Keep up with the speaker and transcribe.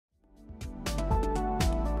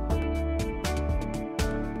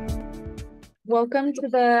Welcome to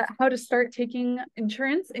the How to Start Taking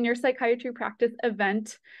Insurance in Your Psychiatry Practice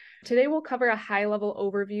event. Today we'll cover a high-level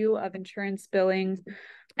overview of insurance billing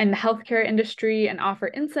and the healthcare industry and offer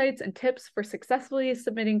insights and tips for successfully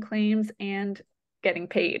submitting claims and getting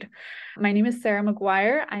paid. My name is Sarah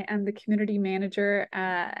McGuire. I am the community manager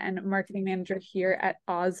and marketing manager here at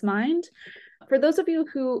Osmind. For those of you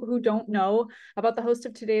who don't know about the host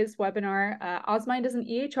of today's webinar, Osmind is an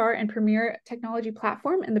EHR and premier technology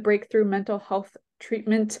platform in the breakthrough mental health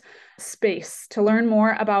treatment space. To learn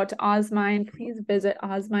more about Osmind, please visit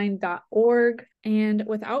osmind.org. And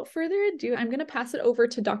without further ado, I'm going to pass it over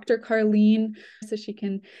to Dr. Carlene so she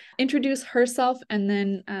can introduce herself and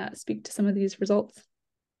then speak to some of these results.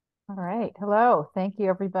 All right. Hello. Thank you,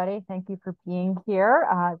 everybody. Thank you for being here.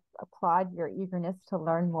 Applaud your eagerness to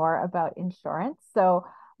learn more about insurance. So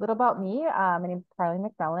a little about me. My name is Carlene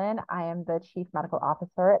Macmillan. I am the Chief Medical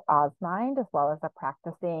Officer at Osmind, as well as a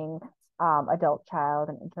practicing adult, child,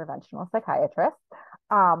 and interventional psychiatrist.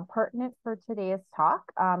 Pertinent for today's talk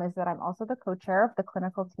is that I'm also the co-chair of the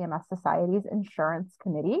Clinical TMS Society's Insurance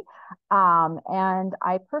Committee. And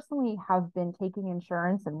I personally have been taking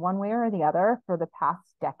insurance in one way or the other for the past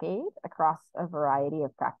decade across a variety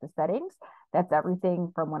of practice settings. That's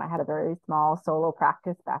everything from when I had a very small solo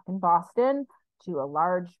practice back in Boston to a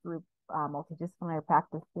large group multidisciplinary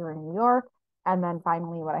practice here in New York. And then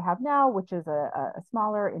finally, what I have now, which is a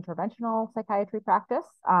smaller interventional psychiatry practice.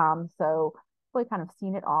 So really kind of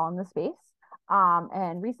seen it all in the space.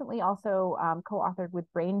 And recently also co-authored with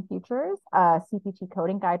Brain Futures, a CPT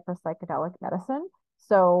coding guide for psychedelic medicine.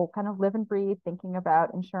 So kind of live and breathe, thinking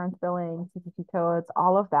about insurance billing, CPT codes,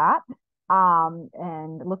 all of that.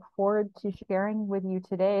 And look forward to sharing with you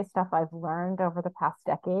today stuff I've learned over the past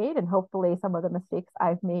decade, and hopefully some of the mistakes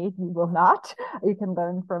I've made you will not. You can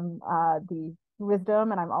learn from the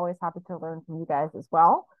wisdom, and I'm always happy to learn from you guys as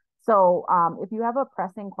well. So if you have a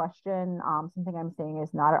pressing question, something I'm saying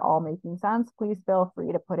is not at all making sense, please feel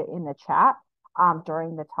free to put it in the chat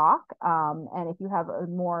during the talk. And if you have a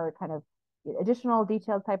more kind of additional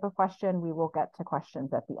detailed type of question, we will get to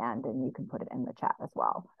questions at the end, and you can put it in the chat as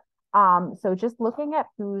well. So just looking at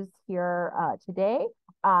who's here today.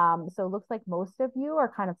 So it looks like most of you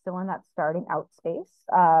are kind of still in that starting out space,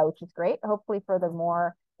 which is great. Hopefully for the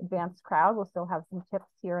more advanced crowd, we'll still have some tips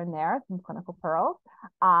here and there, some clinical pearls.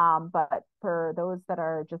 But for those that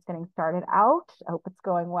are just getting started out, I hope it's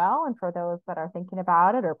going well. And for those that are thinking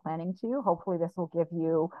about it or planning to, hopefully this will give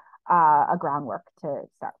you a groundwork to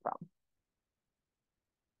start from.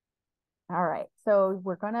 All right, so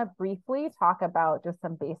we're going to briefly talk about just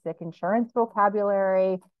some basic insurance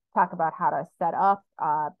vocabulary, talk about how to set up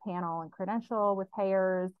a panel and credential with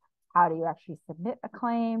payers, how do you actually submit a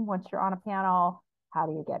claim once you're on a panel, how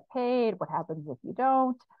do you get paid, what happens if you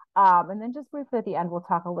don't, and then just briefly at the end, we'll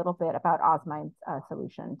talk a little bit about Osmind's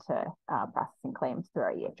solution to processing claims through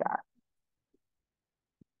our EHR.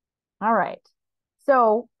 All right.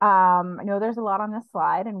 So I know there's a lot on this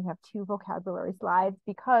slide, and we have two vocabulary slides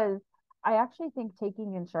because I actually think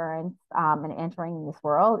taking insurance and entering this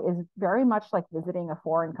world is very much like visiting a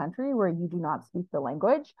foreign country where you do not speak the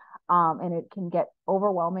language, and it can get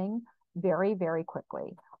overwhelming very, very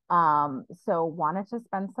quickly. So wanted to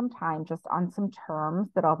spend some time just on some terms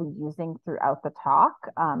that I'll be using throughout the talk,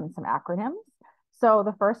 some acronyms. So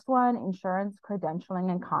the first one, insurance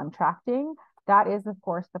credentialing and contracting. That is, of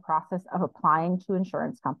course, the process of applying to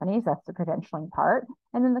insurance companies. That's the credentialing part.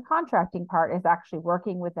 And then the contracting part is actually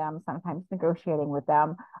working with them, sometimes negotiating with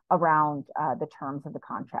them around the terms of the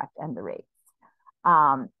contract and the rates.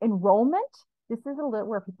 Enrollment, this is a little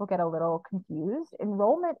where people get a little confused.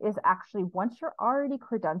 Enrollment is actually once you're already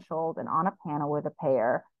credentialed and on a panel with a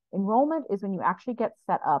payer. Enrollment is when you actually get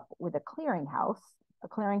set up with a clearinghouse. A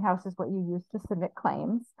clearinghouse is what you use to submit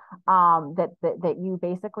claims. That you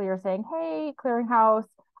basically are saying, hey, clearinghouse,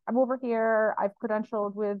 I'm over here. I've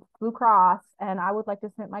credentialed with Blue Cross, and I would like to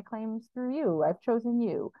submit my claims through you. I've chosen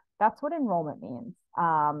you. That's what enrollment means.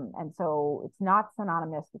 And so it's not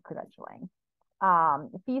synonymous with credentialing.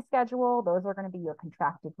 The fee schedule, those are going to be your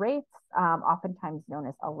contracted rates, oftentimes known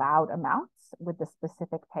as allowed amounts with the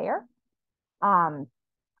specific payer.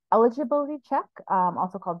 Eligibility check,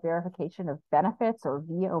 also called verification of benefits or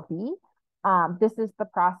VOB. This is the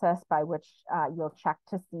process by which you'll check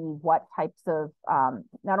to see what types of,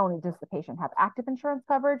 not only does the patient have active insurance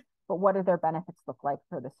coverage, but what do their benefits look like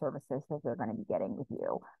for the services that they're going to be getting with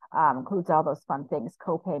you. Includes all those fun things,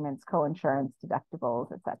 co-payments, co-insurance,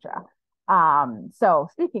 deductibles, etc. So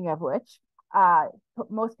speaking of which,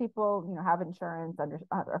 most people have insurance,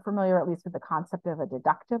 are familiar at least with the concept of a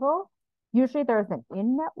deductible. Usually there's an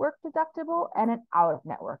in-network deductible and an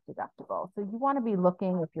out-of-network deductible. So you want to be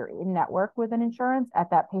looking, if you're in-network with an insurance,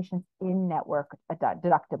 at that patient's in-network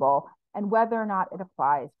deductible and whether or not it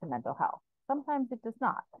applies to mental health. Sometimes it does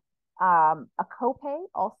not. A copay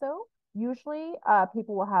also, usually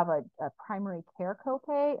people will have a primary care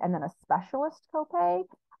copay and then a specialist copay.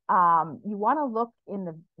 You want to look in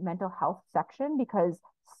the mental health section because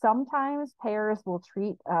sometimes payers will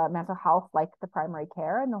treat mental health like the primary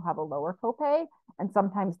care and they'll have a lower copay, and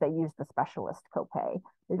sometimes they use the specialist copay.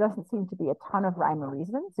 There doesn't seem to be a ton of rhyme or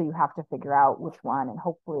reason, so you have to figure out which one, and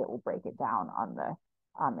hopefully it will break it down on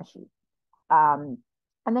the sheet.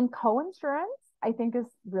 And then coinsurance, I think, is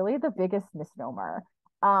really the biggest misnomer.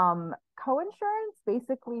 Coinsurance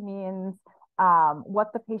basically means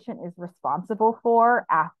what the patient is responsible for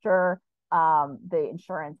after the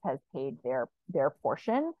insurance has paid their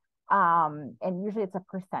portion. And usually it's a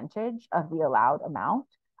percentage of the allowed amount.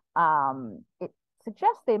 It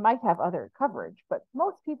suggests they might have other coverage, but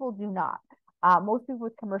most people do not. Most people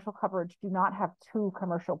with commercial coverage do not have two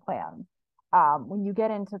commercial plans. When you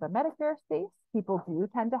get into the Medicare space, people do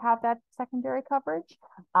tend to have that secondary coverage.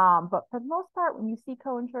 But for the most part, when you see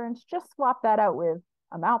coinsurance, just swap that out with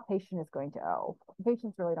amount patient is going to owe.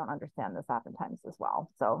 Patients really don't understand this oftentimes as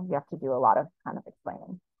well. So you have to do a lot of kind of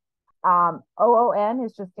explaining. OON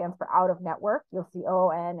just stands for out of network. You'll see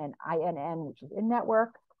OON and INN, which is in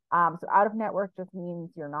network. So out of network just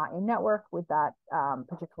means you're not in network with that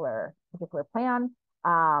particular plan.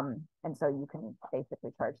 And so you can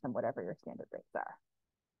basically charge them whatever your standard rates are.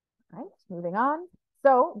 All right, moving on.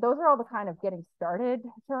 So those are all the kind of getting started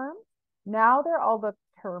terms. Now they're all the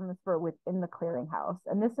terms for within the clearinghouse.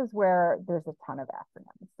 And this is where there's a ton of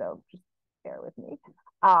acronyms. So just bear with me.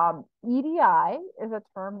 EDI is a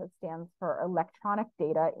term that stands for electronic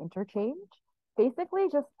data interchange. Basically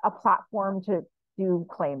just a platform to do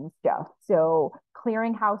claims stuff. So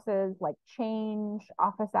clearinghouses like Change,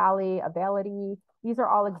 Office Alley, Availity, these are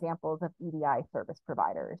all examples of EDI service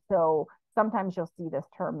providers. So sometimes you'll see this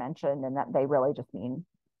term mentioned and that they really just mean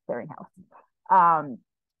clearinghouse.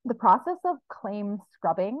 The process of claim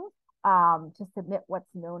scrubbing to submit what's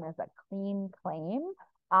known as a clean claim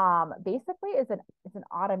basically is an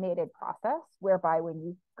automated process whereby when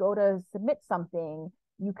you go to submit something,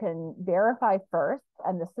 you can verify first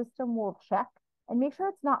and the system will check and make sure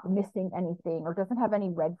it's not missing anything or doesn't have any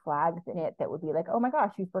red flags in it that would be like, oh my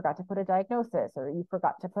gosh, you forgot to put a diagnosis or you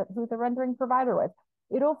forgot to put who the rendering provider was.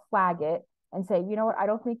 It'll flag it and say, you know what, I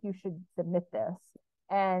don't think you should submit this.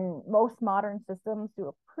 And most modern systems do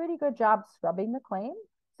a pretty good job scrubbing the claim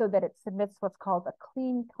so that it submits what's called a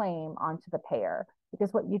clean claim onto the payer.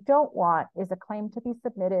 Because what you don't want is a claim to be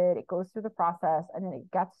submitted, it goes through the process, and then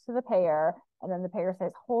it gets to the payer, and then the payer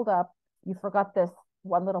says, hold up, you forgot this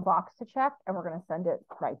one little box to check, and we're going to send it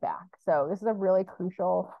right back. So this is a really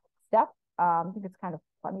crucial step. I think it's kind of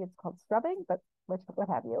funny, it's called scrubbing, but what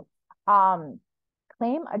have you.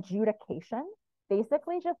 Claim adjudication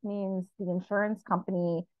basically just means the insurance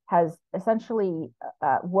company has essentially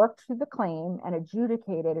worked through the claim and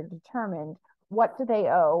adjudicated or determined what do they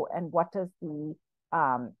owe and what does the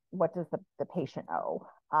patient owe.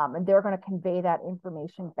 And they're going to convey that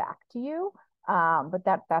information back to you. But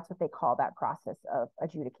that's what they call that process of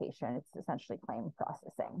adjudication. It's essentially claim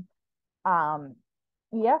processing.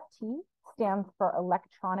 EFT stands for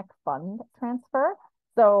electronic fund transfer.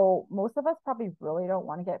 So most of us probably really don't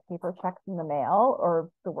want to get paper checks in the mail, or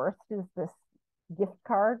the worst is this gift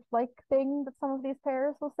card like thing that some of these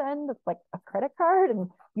payers will send. It's like a credit card, and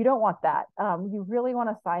you don't want that. You really want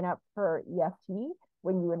to sign up for EFT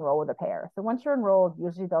when you enroll with a payer. So once you're enrolled,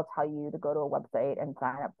 usually they'll tell you to go to a website and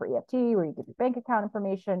sign up for EFT, where you give your bank account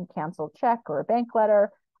information, cancel check or a bank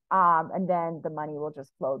letter, and then the money will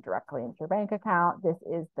just flow directly into your bank account. This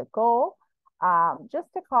is the goal.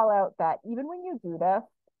 Just to call out that even when you do this,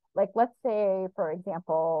 like let's say, for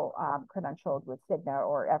example, credentialed with Cigna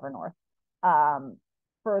or Evernorth,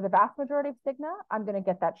 for the vast majority of Cigna, I'm going to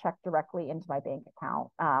get that check directly into my bank account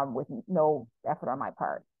with no effort on my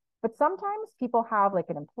part. But sometimes people have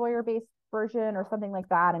like an employer-based version or something like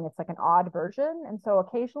that, and it's like an odd version. And so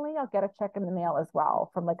occasionally I'll get a check in the mail as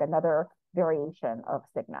well from like another variation of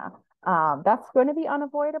Cigna. That's going to be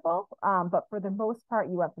unavoidable, but for the most part,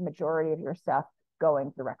 you want the majority of your stuff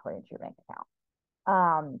going directly into your bank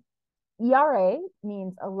account. ERA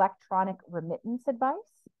means electronic remittance advice.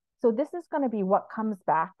 So this is going to be what comes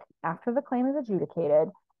back after the claim is adjudicated.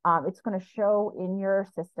 It's going to show in your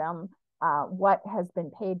system what has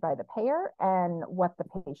been paid by the payer and what the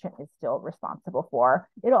patient is still responsible for.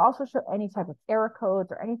 It'll also show any type of error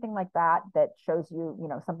codes or anything like that that shows you,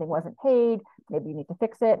 something wasn't paid. Maybe you need to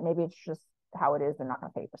fix it. Maybe it's just how it is. They're not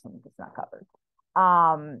going to pay for something that's not covered.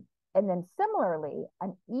 And then similarly,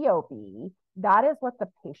 an EOB, that is what the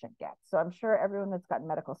patient gets. So I'm sure everyone that's got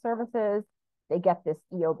medical services, they get this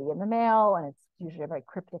EOB in the mail, and it's usually a very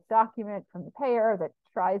cryptic document from the payer that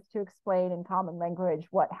tries to explain in common language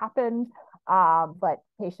what happened. But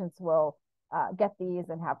patients will get these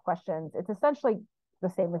and have questions. It's essentially the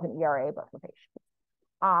same as an ERA, but for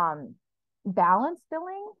patients. Balance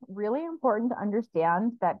billing, really important to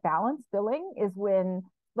understand that balance billing is when,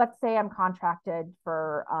 let's say I'm contracted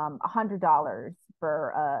for $100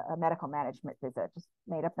 for a medical management visit, just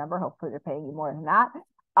made up number, hopefully they're paying you more than that.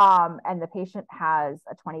 And the patient has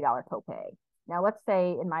a $20 copay. Now, let's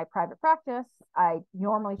say in my private practice, I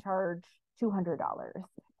normally charge $200.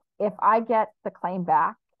 If I get the claim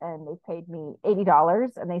back and they paid me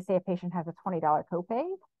 $80 and they say a patient has a $20 copay,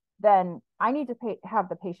 then I need to have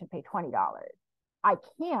the patient pay $20. I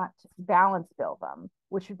can't balance bill them,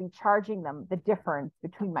 which would be charging them the difference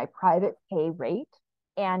between my private pay rate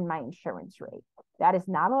and my insurance rate. That is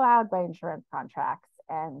not allowed by insurance contracts.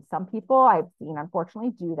 And some people I've seen,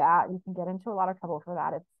 unfortunately, do that. You can get into a lot of trouble for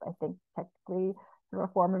that. It's, I think, technically a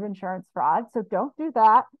form of insurance fraud. So don't do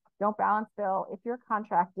that. Don't balance bill. If you're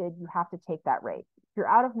contracted, you have to take that rate. If you're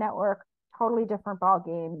out of network, totally different ball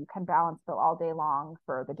game. You can balance bill all day long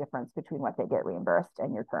for the difference between what they get reimbursed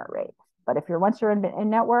and your current rate. But if once you're in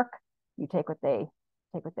network, you take what they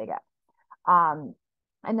get. And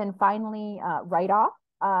then finally, write-off.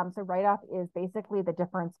 So write-off is basically the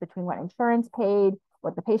difference between what insurance paid,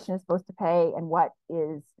 what the patient is supposed to pay, and what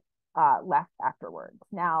is left afterwards.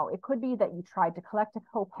 Now, it could be that you tried to collect a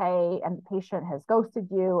copay and the patient has ghosted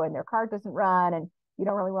you and their card doesn't run and you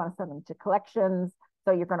don't really want to send them to collections.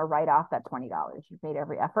 So you're going to write off that $20. You've made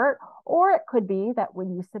every effort. Or it could be that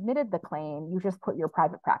when you submitted the claim, you just put your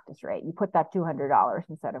private practice rate. You put that $200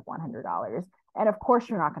 instead of $100. And of course,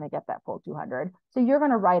 you're not going to get that full $200. So you're going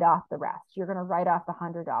to write off the rest. You're going to write off the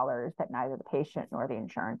 $100 that neither the patient nor the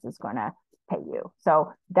insurance is going to pay you.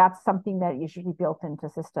 So that's something that is usually built into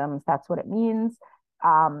systems. That's what it means.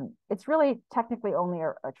 It's really technically only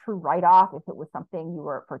a true write-off if it was something you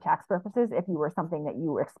were for tax purposes, if you were something that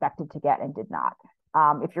you were expected to get and did not.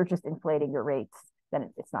 If you're just inflating your rates,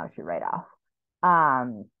 then it's not a true write-off.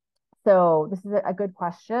 So this is a good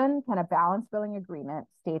question. Can a balance billing agreement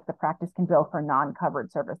state the practice can bill for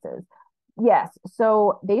non-covered services? Yes.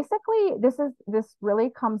 So basically, this really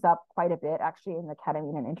comes up quite a bit actually in the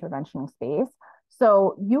ketamine and interventional space.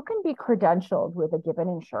 So you can be credentialed with a given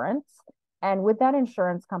insurance, and with that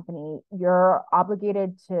insurance company, you're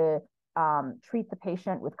obligated to treat the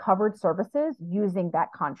patient with covered services using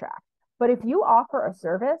that contract. But if you offer a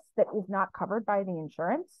service that is not covered by the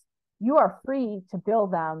insurance, you are free to bill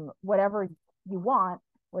them whatever you want,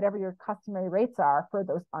 whatever your customary rates are for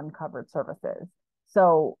those uncovered services.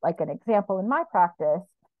 So like an example in my practice,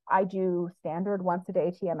 I do standard once a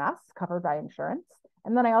day TMS covered by insurance.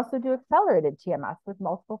 And then I also do accelerated TMS with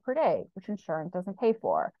multiple per day, which insurance doesn't pay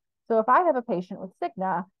for. So if I have a patient with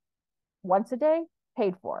Cigna, once a day,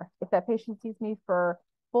 paid for. If that patient sees me for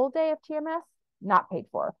full day of TMS, not paid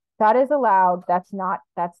for. That is allowed. That's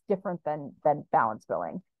different than balance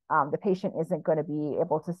billing. The patient isn't going to be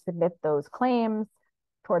able to submit those claims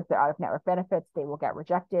towards their out-of-network benefits. They will get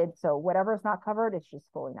rejected. So whatever is not covered, it's just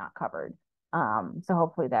fully not covered. So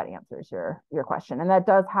hopefully that answers your question. And that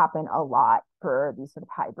does happen a lot for these sort of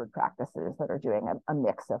hybrid practices that are doing a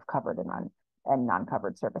mix of covered and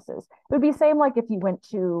non-covered services. It would be the same like if you went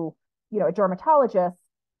to, a dermatologist,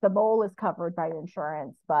 the mole is covered by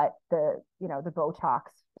insurance, but the Botox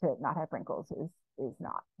to not have wrinkles is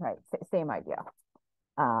not, right? Same idea.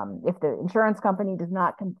 If the insurance company does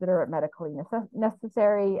not consider it medically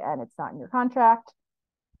necessary and it's not in your contract,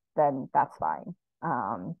 then that's fine.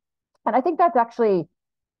 And I think that's actually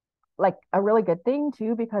like a really good thing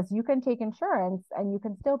too, because you can take insurance and you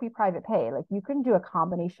can still be private pay. Like you can do a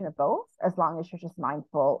combination of both as long as you're just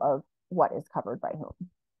mindful of what is covered by whom.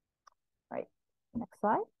 Right. Next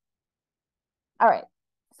slide. All right.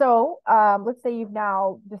 So let's say you've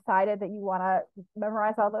now decided that you want to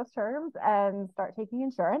memorize all those terms and start taking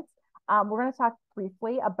insurance. We're going to talk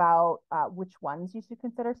briefly about which ones you should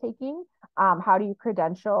consider taking. How do you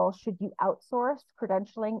credential? Should you outsource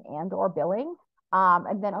credentialing and or billing?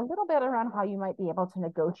 And then a little bit around how you might be able to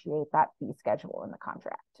negotiate that fee schedule in the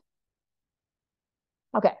contract.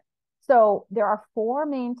 Okay, so there are 4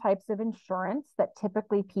 main types of insurance that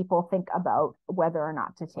typically people think about whether or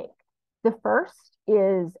not to take. The first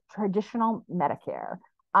is traditional Medicare.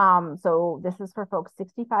 So this is for folks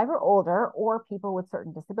 65 or older or people with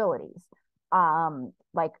certain disabilities.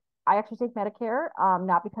 Like I actually take Medicare,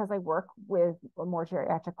 not because I work with a more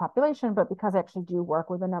geriatric population, but because I actually do work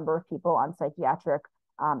with a number of people on psychiatric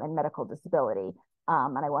and medical disability.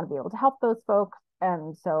 And I want to be able to help those folks.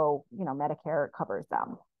 And so, Medicare covers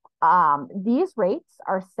them. These rates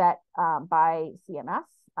are set by CMS.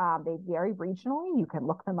 They vary regionally. You can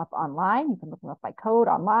look them up online. You can look them up by code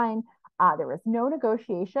online. There is no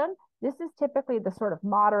negotiation. This is typically the sort of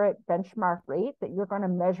moderate benchmark rate that you're going to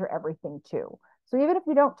measure everything to. So even if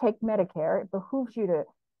you don't take Medicare, it behooves you to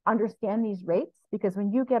understand these rates, because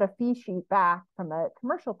when you get a fee sheet back from a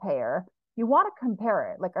commercial payer, you want to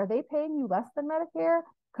compare it. Like, are they paying you less than Medicare?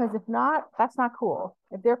 Because if not, that's not cool.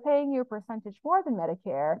 If they're paying you a percentage more than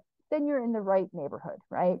Medicare, then you're in the right neighborhood,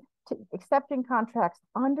 right? Accepting contracts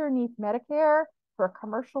underneath Medicare for a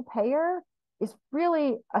commercial payer is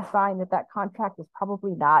really a sign that that contract is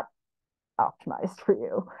probably not optimized for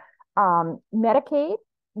you. Medicaid,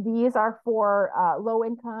 these are for low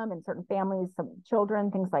income and certain families, some children,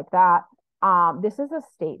 things like that. This is a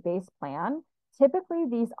state-based plan. Typically,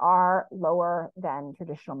 these are lower than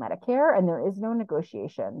traditional Medicare, and there is no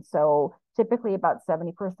negotiation. So typically about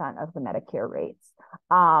 70% of the Medicare rates.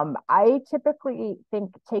 I typically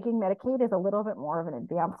think taking Medicaid is a little bit more of an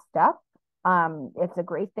advanced step. It's a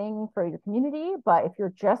great thing for your community, but if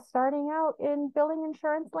you're just starting out in billing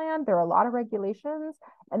insurance land, there are a lot of regulations,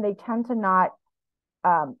 and they tend to not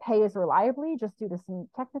pay as reliably just due to some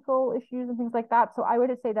technical issues and things like that. So I would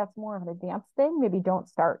say that's more of an advanced thing. Maybe don't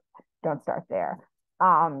start there.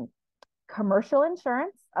 Commercial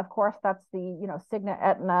insurance, of course, that's the, Cigna,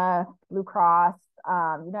 Aetna, Blue Cross,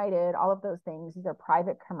 United, all of those things. These are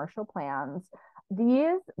private commercial plans.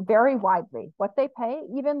 These vary widely. What they pay,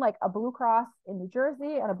 even like a Blue Cross in New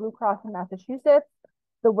Jersey and a Blue Cross in Massachusetts,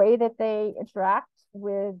 the way that they interact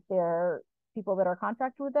with their people that are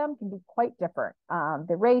contracted with them can be quite different.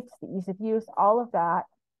 The rates, the ease of use, all of that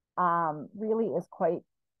really is quite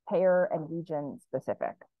payer and region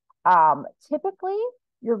specific. Typically,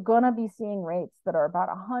 you're going to be seeing rates that are about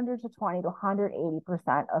 120 to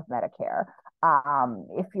 180% of Medicare.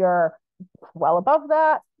 If you're well above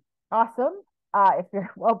that, awesome. If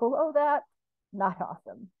you're well below that, not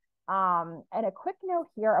awesome. And a quick note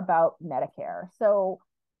here about Medicare. So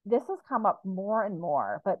this has come up more and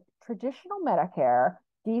more, but traditional Medicare,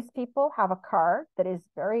 these people have a card that is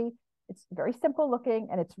it's very simple looking,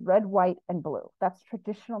 and it's red, white, and blue. That's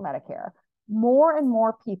traditional Medicare. More and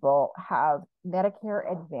more people have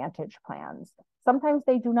Medicare Advantage plans. Sometimes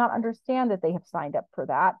they do not understand that they have signed up for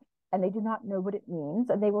that, and they do not know what it means.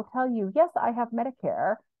 And they will tell you, yes, I have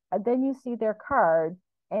Medicare. And then you see their card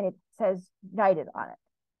and it says United on it.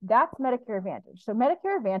 That's Medicare Advantage. So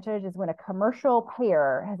Medicare Advantage is when a commercial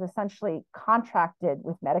payer has essentially contracted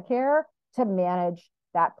with Medicare to manage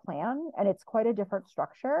that plan. And it's quite a different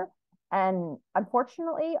structure. And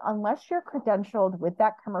unfortunately, unless you're credentialed with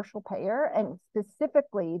that commercial payer and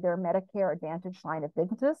specifically their Medicare Advantage line of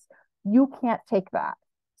business, you can't take that.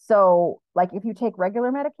 So like if you take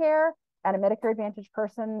regular Medicare and a Medicare Advantage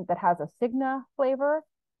person that has a Cigna flavor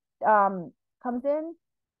comes in,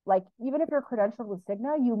 like even if you're credentialed with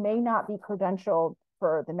Cigna, you may not be credentialed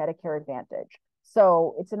for the Medicare Advantage.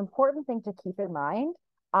 So it's an important thing to keep in mind.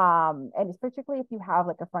 And it's particularly if you have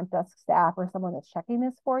like a front desk staff or someone that's checking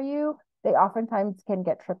this for you, they oftentimes can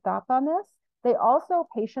get tripped up on this. They also,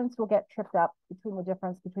 patients will get tripped up between the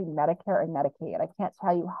difference between Medicare and Medicaid. I can't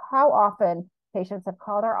tell you how often patients have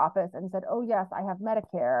called our office and said, oh yes, I have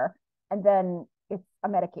Medicare. And then it's a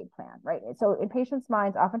Medicaid plan, right? So in patients'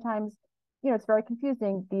 minds, oftentimes, it's very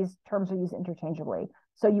confusing. These terms are used interchangeably.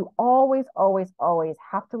 So you always, always, always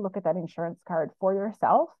have to look at that insurance card for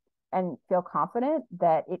yourself and feel confident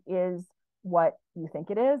that it is what you think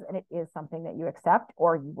it is, and it is something that you accept,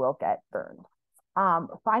 or you will get burned.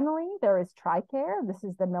 Finally, there is TRICARE. This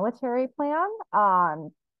is the military plan.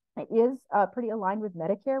 It is pretty aligned with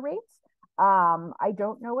Medicare rates. I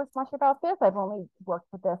don't know as much about this. I've only worked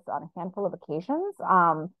with this on a handful of occasions.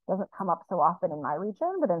 Doesn't come up so often in my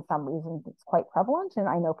region, but in some regions it's quite prevalent, and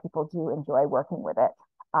I know people do enjoy working with it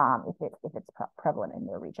if it's prevalent in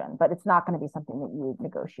their region. But it's not going to be something that you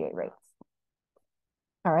negotiate rates.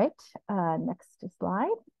 All right, next slide.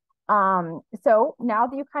 So now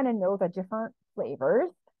that you kind of know the different flavors,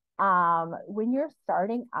 when you're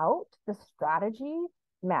starting out, the strategy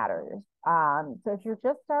matters. So if you're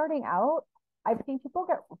just starting out, I've seen people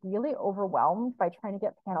get really overwhelmed by trying to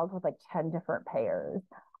get paneled with like 10 different payers.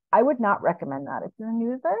 I would not recommend that. If you're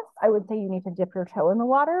new to this, I would say you need to dip your toe in the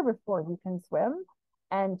water before you can swim,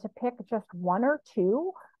 and to pick just one or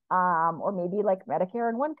two, or maybe like Medicare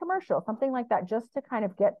and one commercial, something like that, just to kind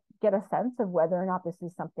of get a sense of whether or not this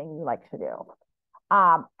is something you like to do.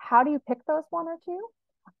 How do you pick those one or two?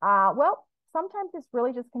 Well, sometimes it's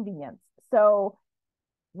really just convenience. So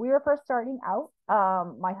we were first starting out.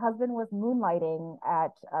 My husband was moonlighting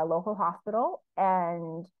at a local hospital,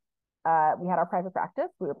 and we had our private practice.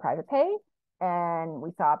 We were private pay, and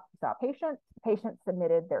we saw patients. Patients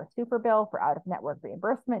submitted their super bill for out of network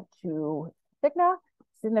reimbursement to Cigna.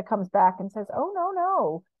 Cigna comes back and says, "Oh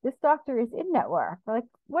no, this doctor is in network." We're like,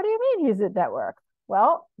 "What do you mean he's in network?"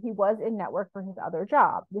 Well, he was in network for his other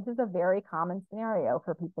job. This is a very common scenario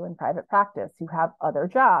for people in private practice who have other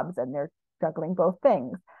jobs and they're juggling both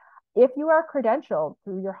things. If you are credentialed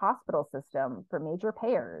through your hospital system for major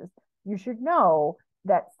payers, you should know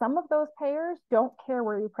that some of those payers don't care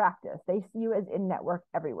where you practice. They see you as in network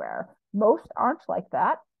everywhere. Most aren't like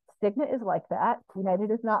that. Cigna is like that.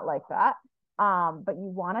 United is not like that. But you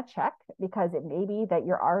want to check because it may be that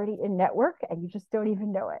you're already in network and you just don't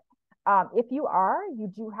even know it. If you are,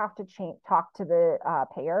 you do have to talk to the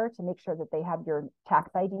payer to make sure that they have your tax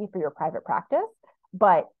ID for your private practice,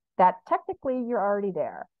 but that technically you're already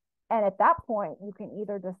there. And at that point, you can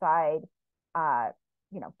either decide,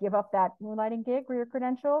 give up that moonlighting gig where you're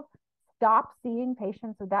credentialed, stop seeing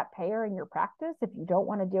patients with that payer in your practice if you don't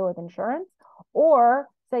want to deal with insurance, or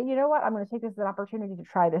say, you know what, I'm going to take this as an opportunity to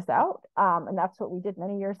try this out. And that's what we did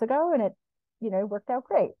many years ago, and it, worked out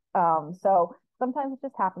great. So sometimes it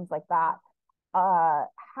just happens like that.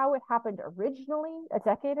 How it happened originally, a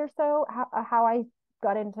decade or so, how I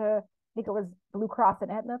got into, I think it was Blue Cross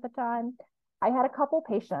and Aetna at the time. I had a couple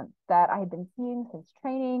patients that I had been seeing since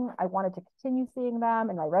training. I wanted to continue seeing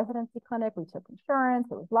them in my residency clinic. We took insurance.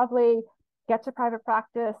 It was lovely. Get to private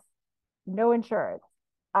practice, no insurance.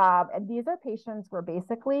 And these are patients where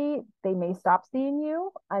basically they may stop seeing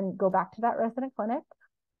you and go back to that resident clinic,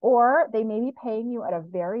 or they may be paying you at a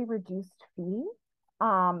very reduced fee.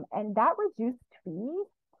 And that reduced fee,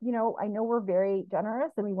 I know we're very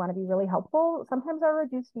generous and we want to be really helpful. Sometimes our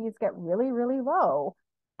reduced fees get really, really low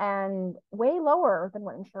and way lower than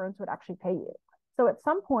what insurance would actually pay you. So at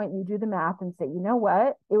some point you do the math and say, you know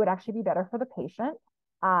what, it would actually be better for the patient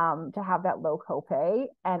to have that low copay,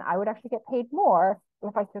 and I would actually get paid more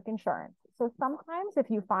if I took insurance. So sometimes if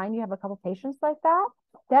you find you have a couple patients like that,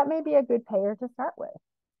 that may be a good payer to start with.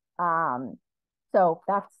 So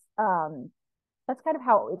that's kind of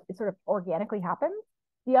how it sort of organically happens.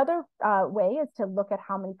 The other way is to look at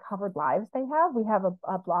how many covered lives they have. We have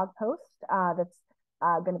a blog post that's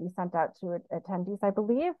going to be sent out to attendees, I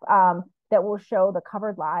believe, that will show the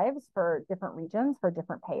covered lives for different regions, for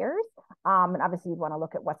different payers. And obviously, you'd want to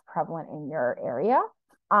look at what's prevalent in your area.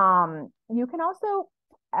 You can also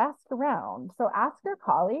ask around. So ask your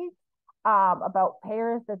colleagues about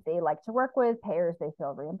payers that they like to work with, payers they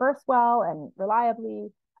feel reimburse well and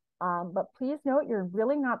reliably. But please note, you're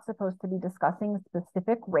really not supposed to be discussing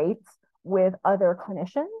specific rates with other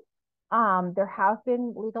clinicians. There have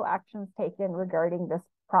been legal actions taken regarding this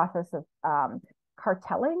process of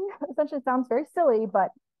cartelling. Essentially, sounds very silly, but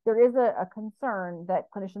there is a concern that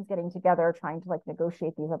clinicians getting together trying to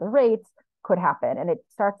negotiate these other rates could happen. And it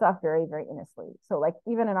starts off very, very innocently. So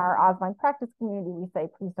even in our Osmind practice community, we say,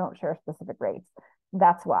 please don't share specific rates.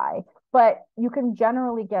 That's why. But you can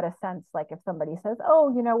generally get a sense, if somebody says,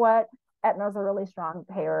 oh, you know what, Aetna is a really strong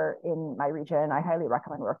payer in my region, I highly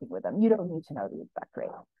recommend working with them. You don't need to know the exact rate.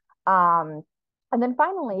 And then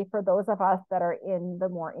finally, for those of us that are in the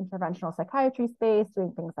more interventional psychiatry space,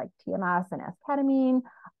 doing things like TMS and esketamine,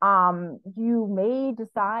 you may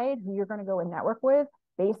decide who you're going to go and network with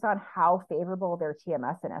based on how favorable their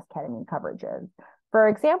TMS and esketamine coverage is. For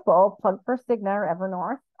example, plug for Cigna or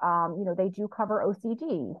Evernorth, they do cover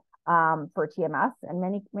OCD for TMS, and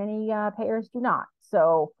many payers do not.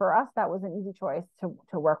 So for us, that was an easy choice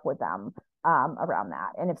to work with them around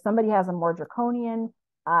that. And if somebody has a more draconian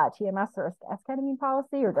TMS or esketamine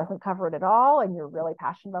policy or doesn't cover it at all, and you're really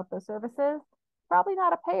passionate about those services, probably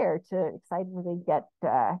not a payer to excitedly get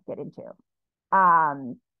into.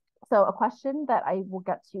 So a question that I will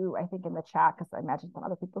get to, I think, in the chat, because I imagine it's on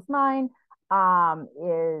other people's mind,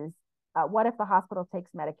 is what if the hospital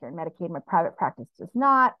takes Medicare and Medicaid, my private practice does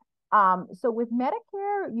not? So with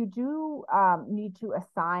Medicare, you do need to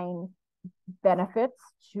assign benefits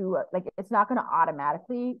to, it's not going to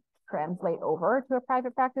automatically translate over to a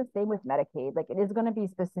private practice. Same with Medicaid. It is going to be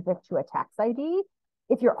specific to a tax ID.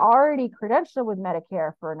 If you're already credentialed with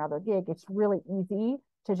Medicare for another gig, it's really easy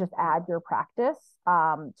to just add your practice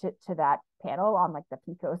to that panel on the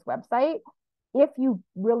PCOS website. If you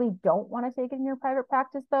really don't want to take it in your private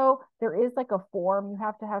practice, though, there is a form you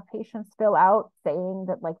have to have patients fill out saying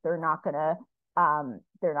that they're not going to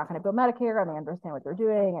bill Medicare and they understand what they're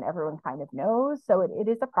doing and everyone kind of knows. So it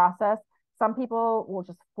is a process. Some people will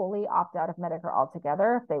just fully opt out of Medicare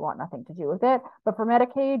altogether if they want nothing to do with it. But for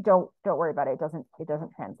Medicaid, don't worry about it. It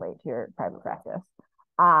doesn't translate to your private practice.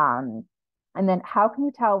 And then how can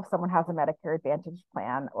you tell if someone has a Medicare Advantage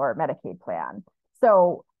plan or a Medicaid plan?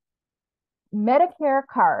 So Medicare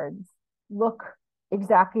cards look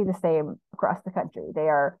exactly the same across the country. They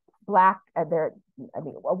are black, and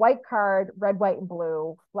a white card, red, white, and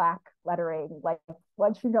blue, black lettering. Like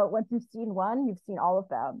once you've seen one, you've seen all of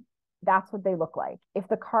them. That's what they look like. If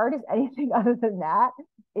the card is anything other than that,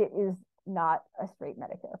 it is not a straight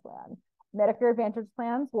Medicare plan. Medicare Advantage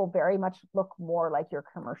plans will very much look more like your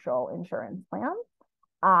commercial insurance plans.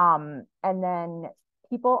 And then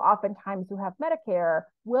people oftentimes who have Medicare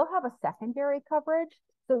will have a secondary coverage.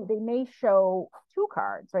 So they may show two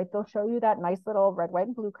cards, right? They'll show you that nice little red, white,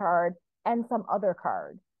 and blue card and some other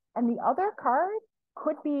card. And the other card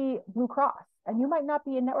could be Blue Cross, and you might not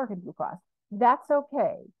be in network with Blue Cross. That's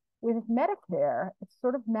okay. With Medicare, it's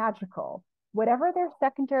sort of magical. Whatever their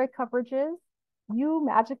secondary coverage is, you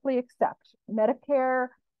magically accept. Medicare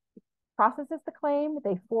processes the claim,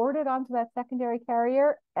 they forward it onto that secondary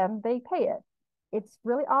carrier, and they pay it. It's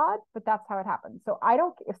really odd, but that's how it happens. So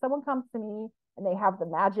if someone comes to me and they have the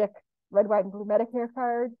magic red, white, and blue Medicare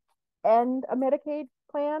card and a Medicaid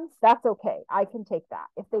plan, that's okay. I can take that.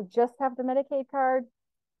 If they just have the Medicaid card,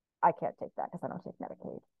 I can't take that because I don't take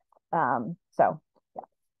Medicaid. So yeah,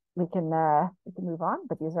 we can move on,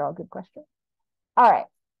 but these are all good questions. All right.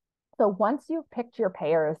 So once you've picked your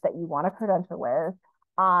payers that you want to credential with,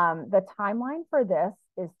 the timeline for this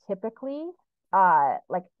is typically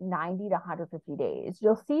like 90 to 150 days.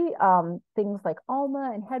 You'll see things like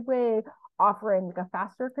Alma and Headway offering like a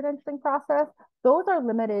faster credentialing process. Those are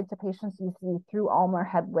limited to patients you see through Alma or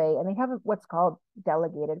Headway, and they have what's called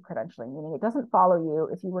delegated credentialing, meaning it doesn't follow you.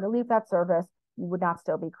 If you were to leave that service, you would not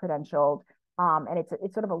still be credentialed. And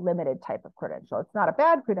it's sort of a limited type of credential. It's not a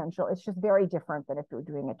bad credential. It's just very different than if you're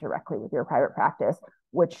doing it directly with your private practice,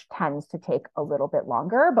 which tends to take a little bit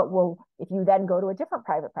longer. But if you then go to a different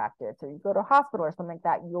private practice or you go to a hospital or something like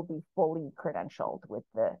that, you'll be fully credentialed with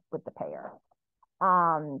the payer.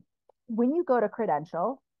 When you go to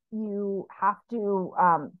credential, you have to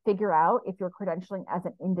figure out if you're credentialing as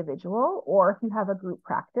an individual or if you have a group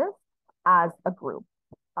practice as a group.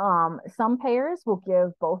 Some payers will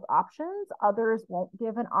give both options. Others won't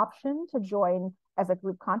give an option to join as a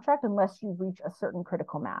group contract unless you reach a certain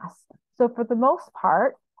critical mass. So for the most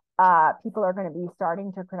part, people are going to be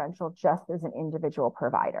starting to credential just as an individual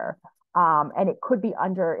provider. And it'll be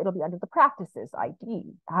under the practice's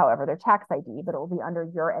ID, however, their tax ID, but it will be under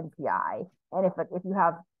your NPI. And if you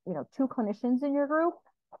have, two clinicians in your group,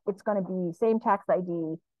 it's going to be same tax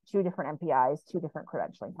ID, two different NPIs, two different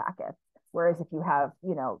credentialing packets. Whereas if you have,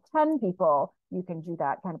 10 people, you can do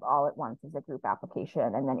that kind of all at once as a group application,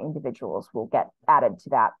 and then individuals will get added to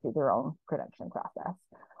that through their own credentialing process.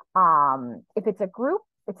 If it's a group,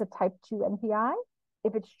 it's a type 2 NPI.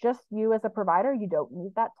 If it's just you as a provider, you don't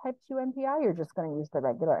need that type 2 NPI. You're just going to use the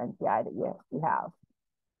regular NPI that you have.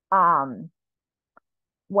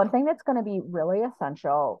 One thing that's going to be really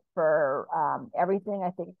essential for everything,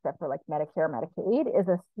 I think, except for like Medicare, Medicaid, is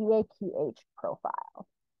a CAQH profile.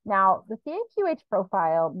 Now, the CAQH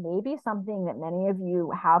profile may be something that many of you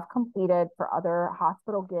have completed for other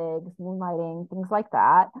hospital gigs, moonlighting, things like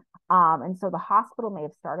that. And so the hospital may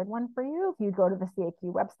have started one for you. If you go to the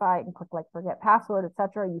CAQ website and click like forget password,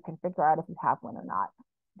 etc., you can figure out if you have one or not.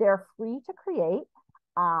 They're free to create,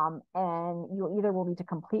 and you either will need to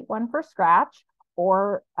complete one for scratch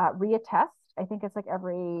or reattest. I think it's like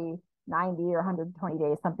every 90 or 120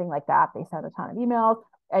 days, something like that. They send a ton of emails.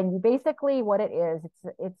 And you basically, what it is,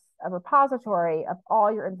 it's a repository of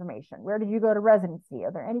all your information. Where did you go to residency?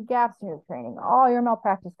 Are there any gaps in your training? All your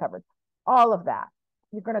malpractice coverage, all of that.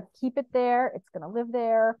 You're going to keep it there. It's going to live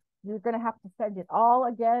there. You're going to have to send it all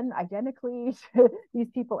again, identically to these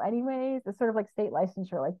people anyways. It's sort of like state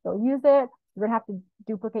licensure, like they'll use it. You're going to have to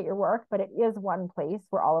duplicate your work, but it is one place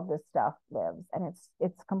where all of this stuff lives. And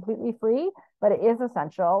it's completely free, but it is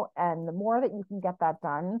essential. And the more that you can get that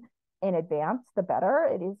done in advance, the better.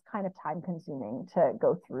 It is kind of time consuming to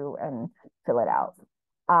go through and fill it out.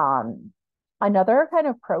 Another kind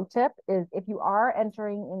of pro tip is if you are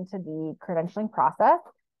entering into the credentialing process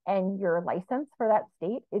and your license for that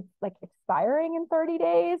state is like expiring in 30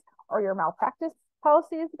 days or your malpractice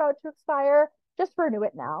policy is about to expire, just renew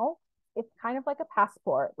it now. It's kind of like a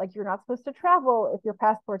passport. Like you're not supposed to travel if your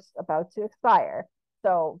passport's about to expire.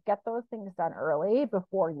 So get those things done early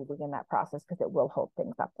before you begin that process because it will hold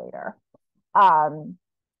things up later.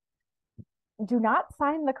 Do not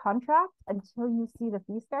sign the contract until you see the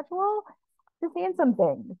fee schedule. Just seeing some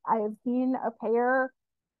things. I have seen a payer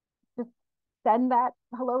just send that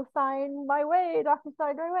hello sign my way,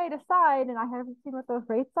 DocuSign my way to sign, and I haven't seen what those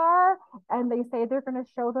rates are. And they say they're going to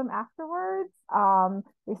show them afterwards.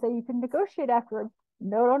 They say you can negotiate afterwards.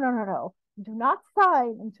 No, no, no, no, no. Do not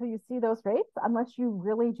sign until you see those rates, unless you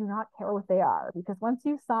really do not care what they are. Because once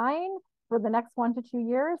you sign for the next 1 to 2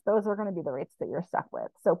 years, those are going to be the rates that you're stuck with.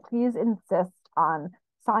 So please insist on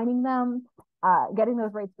signing them, getting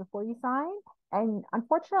those rates before you sign. And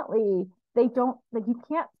unfortunately, they don't, like, you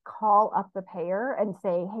can't call up the payer and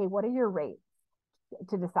say, hey, what are your rates,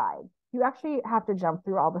 to decide. You actually have to jump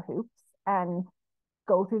through all the hoops and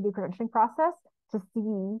go through the credentialing process to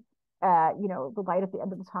see, the light at the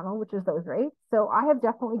end of the tunnel, which is those rates. So I have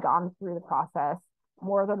definitely gone through the process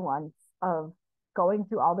more than once of going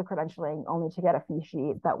through all the credentialing only to get a fee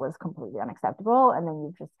sheet that was completely unacceptable. And then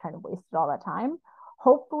you've just kind of wasted all that time.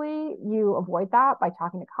 Hopefully you avoid that by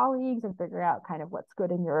talking to colleagues and figuring out kind of what's good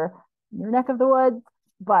in your neck of the woods.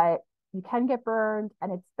 But you can get burned,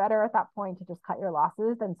 and it's better at that point to just cut your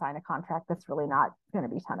losses than sign a contract that's really not going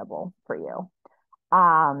to be tenable for you.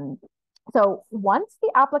 So once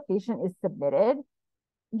the application is submitted,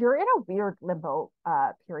 you're in a weird limbo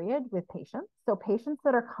period with patients. So patients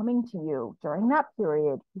that are coming to you during that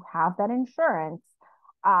period who have that insurance,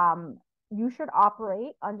 you should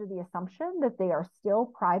operate under the assumption that they are still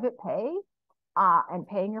private pay and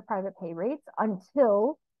paying your private pay rates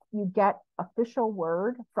until you get official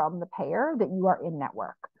word from the payer that you are in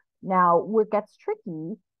network. Now, what gets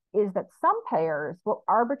tricky is that some payers will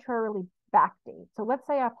arbitrarily backdate. So let's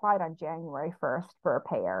say I applied on January 1st for a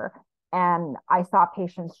payer and I saw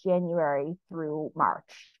patients January through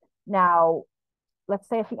March. Now, let's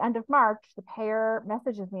say at the end of March, the payer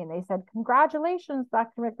messages me and they said, congratulations,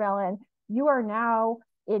 Dr. Macmillan, you are now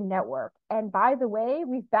in network. And by the way,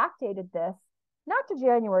 we've backdated this, not to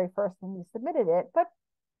January 1st when you submitted it, but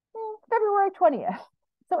February 20th.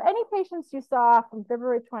 So any patients you saw from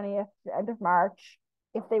February 20th to the end of March,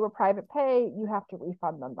 if they were private pay, you have to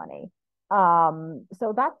refund them money.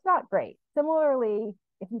 So that's not great. Similarly,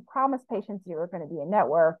 if you promise patients you're going to be in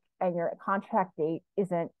network and your contract date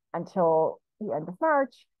isn't until the end of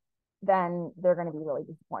March, then they're going to be really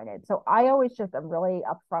disappointed. So I always just am really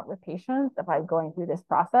upfront with patients if I'm going through this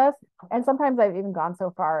process. And sometimes I've even gone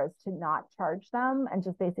so far as to not charge them and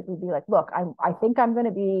just basically be like, look, I think I'm going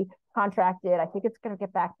to be contracted. I think it's going to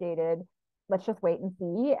get backdated. Let's just wait and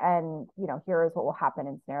see. And, here is what will happen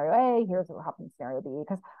in scenario A. Here's what will happen in scenario B.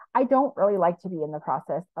 Because I don't really like to be in the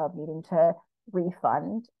process of needing to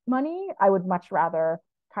refund money. I would much rather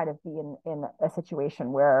kind of be in a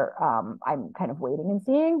situation where I'm kind of waiting and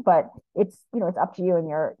seeing, but it's up to you and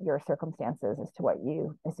your circumstances as to what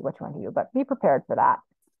you want to do, but be prepared for that.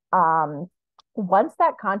 Once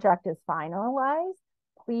that contract is finalized,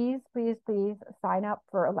 please sign up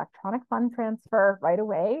for electronic fund transfer right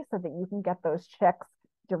away so that you can get those checks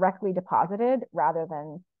directly deposited rather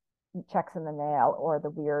than checks in the mail or the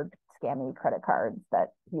weird scammy credit cards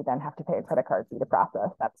that you then have to pay a credit card fee to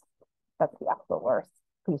process. That's the absolute worst.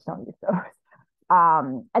 Please don't use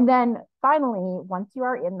those. And then finally, once you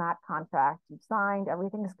are in that contract, you've signed,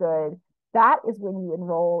 everything's good, that is when you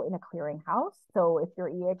enroll in a clearinghouse. So if your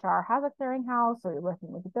EHR has a clearinghouse or you're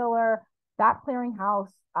working with a biller, that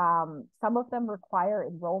clearinghouse, some of them require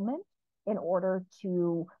enrollment in order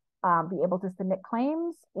to be able to submit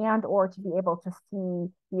claims and or to be able to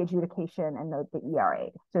see the adjudication and the ERA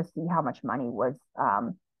to see how much money was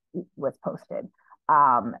posted.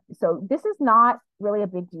 So this is not really a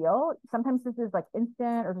big deal. Sometimes this is like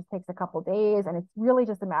instant or just takes a couple days, and it's really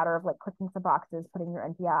just a matter of like clicking some boxes, putting your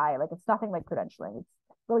NPI. Like, it's nothing like credentialing. It's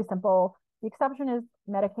really simple. The exception is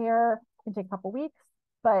Medicare can take a couple weeks,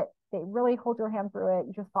 but they really hold your hand through it.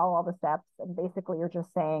 You just follow all the steps, and basically you're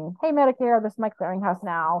just saying, hey, Medicare, this is my clearinghouse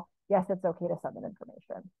now. Yes, it's okay to submit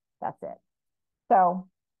information. That's it. So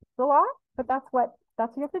it's a lot, but that's what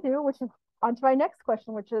you have to do, which is on to my next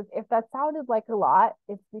question, which is, if that sounded like a lot,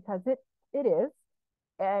 it's because it is.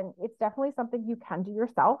 And it's definitely something you can do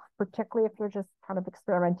yourself, particularly if you're just kind of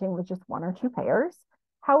experimenting with just 1 or 2 payers.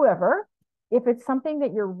 However, if it's something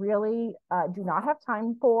that you're really do not have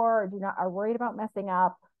time for, or are worried about messing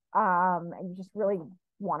up, and you just really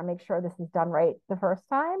want to make sure this is done right the first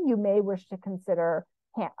time, you may wish to consider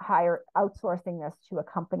outsourcing this to a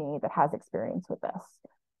company that has experience with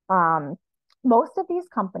this. Most of these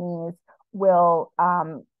companies will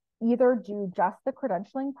either do just the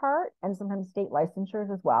credentialing part and sometimes state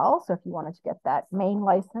licensures as well. So if you wanted to get that main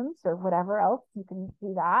license or whatever else, you can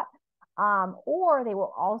do that. Or they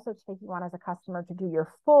will also take you on as a customer to do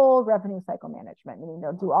your full revenue cycle management, meaning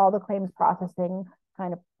they'll do all the claims processing,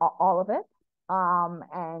 kind of all of it.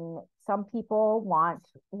 And some people want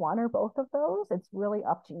one or both of those. It's really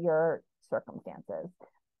up to your circumstances.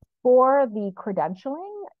 For the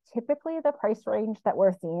credentialing, typically the price range that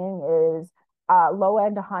we're seeing is low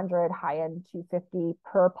end 100, high end 250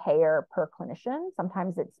 per payer per clinician.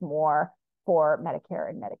 Sometimes it's more for Medicare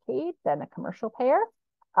and Medicaid than a commercial payer.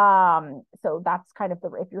 So that's kind of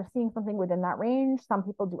if you're seeing something within that range, some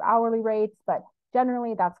people do hourly rates, but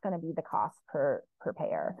generally that's going to be the cost per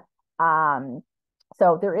payer.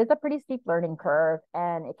 So there is a pretty steep learning curve,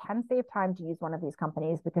 and it can save time to use one of these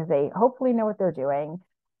companies because they hopefully know what they're doing.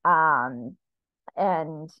 And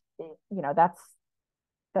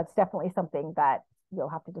that's definitely something that you'll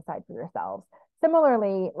have to decide for yourselves.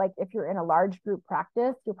 Similarly, like if you're in a large group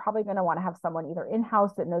practice, you're probably going to want to have someone either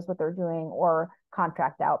in-house that knows what they're doing or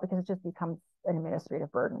contract out, because it just becomes an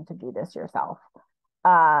administrative burden to do this yourself.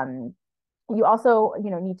 You also,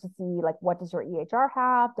 need to see, like, what does your EHR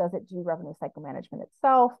have? Does it do revenue cycle management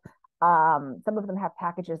itself? Some of them have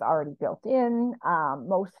packages already built in.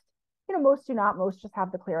 Most do not. Most just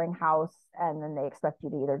have the clearinghouse, and then they expect you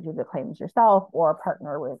to either do the claims yourself or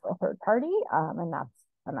partner with a third party, and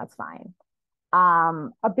that's fine.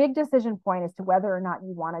 A big decision point as to whether or not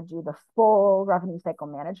you want to do the full revenue cycle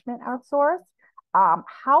management outsource.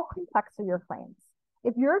 How complex are your claims?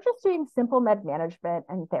 If you're just doing simple med management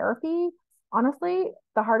and therapy, honestly,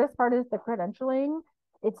 the hardest part is the credentialing.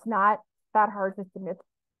 It's not that hard to submit.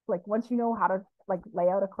 Like, once you know how to lay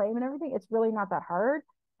out a claim and everything, it's really not that hard.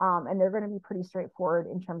 And they're going to be pretty straightforward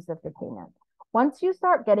in terms of the payment. Once you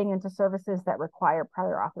start getting into services that require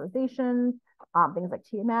prior authorizations, things like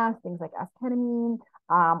TMS, things like esketamine,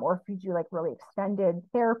 or if you do really extended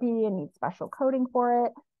therapy and need special coding for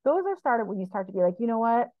it, those are started when you start to be like, you know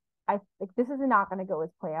what, this is not going to go as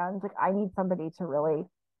planned. Like, I need somebody to really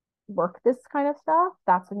work this kind of stuff.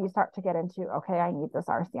 That's when you start to get into, okay, I need this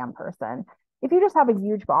RCM person. If you just have a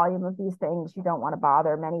huge volume of these things, you don't want to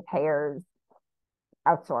bother many payers,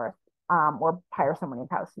 outsource, or hire someone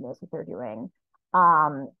in-house who knows what they're doing.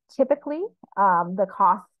 Typically, the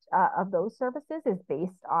cost of those services is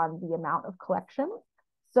based on the amount of collections.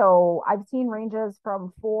 So I've seen ranges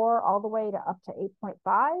from 4 all the way to up to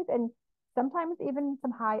 8.5, and sometimes even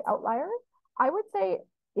some high outliers. I would say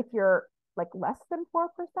if you're less than 4%,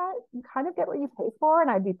 you kind of get what you pay for, and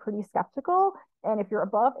I'd be pretty skeptical. And if you're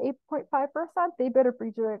above 8.5%, they better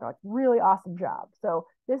be doing a really awesome job. So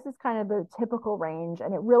this is kind of the typical range,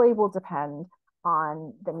 and it really will depend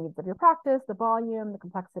on the needs of your practice, the volume, the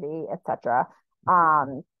complexity, etc.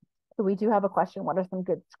 So we do have a question: what are some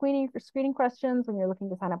good screening questions when you're looking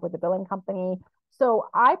to sign up with a billing company? So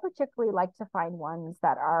I particularly like to find ones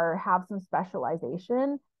that have some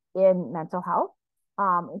specialization in mental health.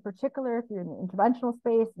 In particular, if you're in the interventional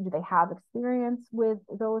space, do they have experience with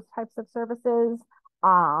those types of services?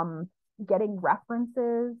 Getting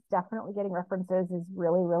references, definitely getting references is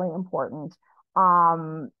really, really important.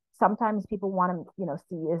 Sometimes people want to,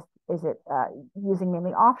 see is it using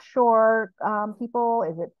mainly offshore people?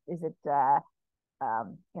 Is it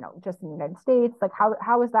just in the United States? Like,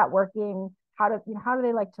 how is that working? How do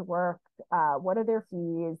they like to work? What are their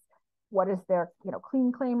fees? What is their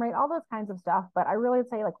clean claim rate? All those kinds of stuff. But I really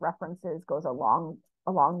say references goes a long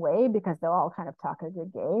way, because they'll all kind of talk a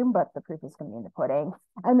good game, but the proof is going to be in the pudding.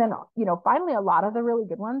 And then finally, a lot of the really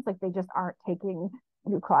good ones, they just aren't taking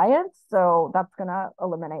new clients, so that's going to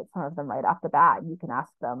eliminate some of them right off the bat. You can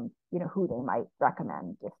ask them who they might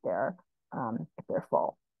recommend if they're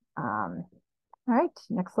full. All right,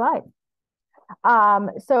 next slide.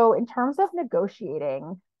 So in terms of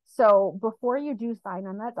negotiating, so before you do sign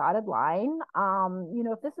on that dotted line,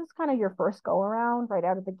 if this is kind of your first go around right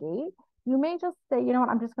out of the gate, you may just say, you know what,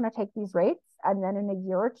 I'm just going to take these rates, and then in a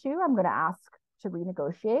year or two, I'm going to ask to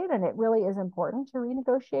renegotiate. And it really is important to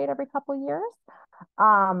renegotiate every couple of years.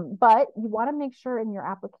 But you want to make sure in your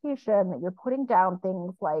application that you're putting down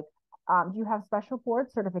things like, do you have special board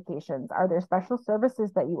certifications? Are there special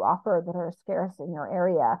services that you offer that are scarce in your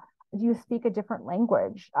area? Do you speak a different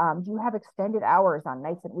language? Do you have extended hours on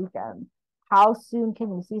nights and weekends? How soon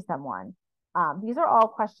can you see someone? These are all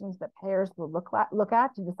questions that payers will look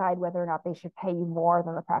at to decide whether or not they should pay you more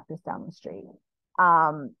than the practice down the street.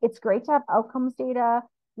 It's great to have outcomes data.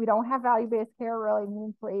 We don't have value-based care really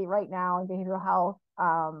meaningfully right now in behavioral health.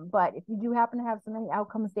 But if you do happen to have some any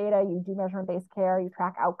outcomes data, you do measurement-based care, you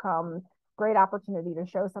track outcomes, great opportunity to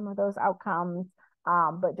show some of those outcomes.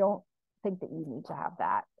 But don't think that you need to have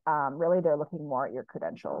that. Really, they're looking more at your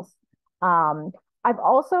credentials. I've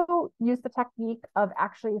also used the technique of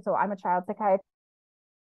so I'm a child psychiatrist,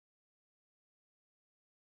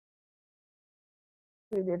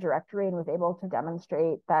 through their directory, and was able to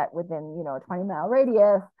demonstrate that within, a 20-mile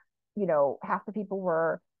radius, half the people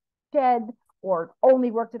were dead, or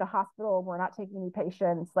only worked at a hospital, we're not taking any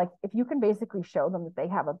patients. Like if you can basically show them that they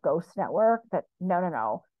have a ghost network, that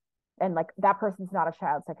no. And like that person's not a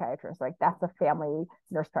child psychiatrist, like that's a family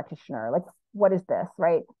nurse practitioner. Like, what is this,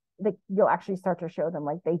 right? Like you'll actually start to show them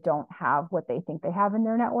like they don't have what they think they have in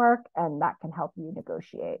their network, and that can help you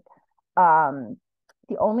negotiate.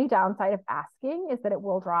 The only downside of asking is that it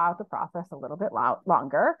will draw out the process a little bit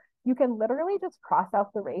longer. You can literally just cross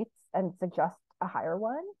out the rates and suggest a higher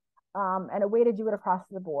one. And a way to do it across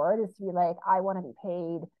the board is to be like, I want to be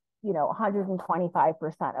paid,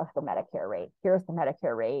 125% of the Medicare rate. Here's the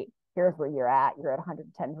Medicare rate. Here's where you're at. You're at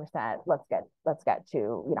 110%. Let's get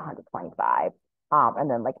to 125.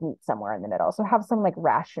 And then like meet somewhere in the middle. So have some like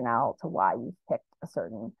rationale to why you picked a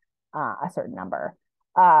certain number.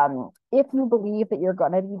 If you believe that you're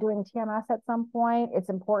going to be doing TMS at some point, it's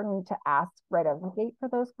important to ask right out of the gate for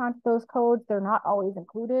those codes. They're not always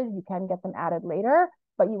included. You can get them added later,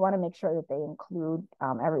 but you want to make sure that they include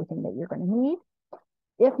everything that you're going to need.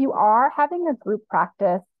 If you are having a group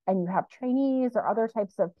practice and you have trainees or other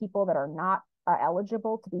types of people that are not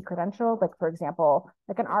eligible to be credentialed, like for example,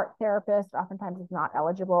 like an art therapist oftentimes is not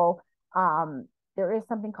eligible. There is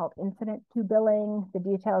something called incident to billing, the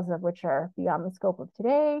details of which are beyond the scope of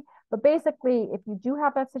today. But basically, if you do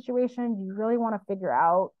have that situation, you really want to figure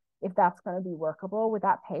out if that's going to be workable with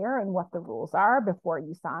that payer and what the rules are before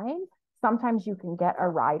you sign. Sometimes you can get a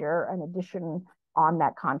rider, an addition on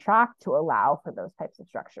that contract to allow for those types of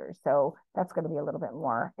structures. So that's going to be a little bit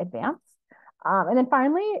more advanced. And then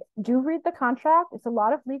finally, do read the contract. It's a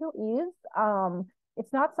lot of legalese.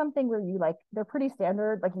 It's not something where you like, they're pretty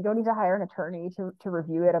standard. Like you don't need to hire an attorney to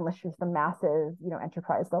review it unless you're some massive,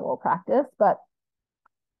 enterprise level practice. But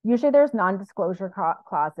usually there's non-disclosure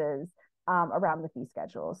clauses around the fee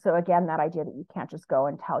schedule. So again, that idea that you can't just go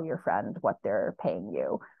and tell your friend what they're paying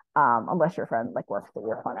you unless your friend like works at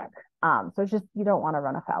your clinic. So it's just, you don't want to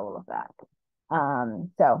run afoul of that.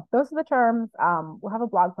 So those are the terms. We'll have a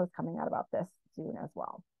blog post coming out about this soon as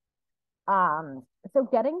well. So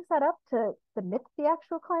getting set up to submit the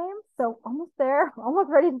actual claim. So almost there, almost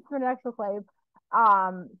ready to submit an actual claim.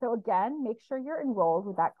 So again, make sure you're enrolled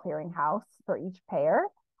with that clearinghouse for each payer.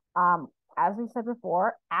 As we said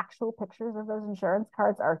before, actual pictures of those insurance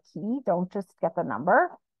cards are key. Don't just get the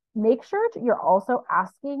number. Make sure you're also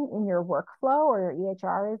asking in your workflow, or your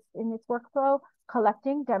EHR is in its workflow,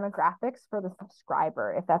 collecting demographics for the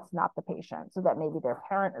subscriber if that's not the patient, so that maybe their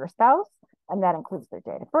parent or spouse, and that includes their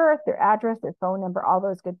date of birth, their address, their phone number, all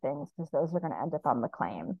those good things, because those are going to end up on the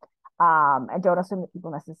claim. And don't assume that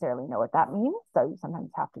people necessarily know what that means. So you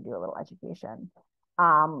sometimes have to do a little education.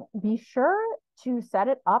 Be sure to set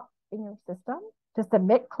it up in your system to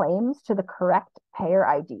submit claims to the correct payer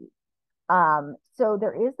ID. So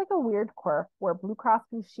there is like a weird quirk where Blue Cross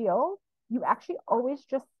Blue Shield, you actually always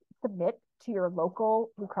just submit to your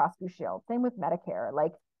local Blue Cross Blue Shield. Same with Medicare.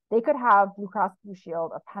 Like they could have Blue Cross Blue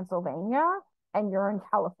Shield of Pennsylvania and you're in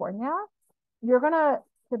California. You're going to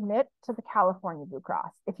submit to the California Blue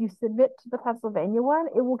Cross. If you submit to the Pennsylvania one,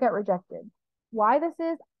 it will get rejected. Why this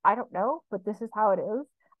is, I don't know, but this is how it is.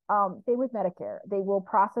 Same with Medicare. They will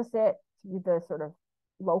process it through the sort of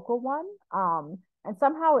local one. And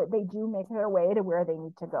somehow they do make their way to where they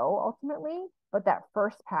need to go ultimately, but that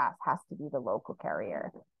first pass has to be the local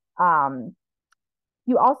carrier.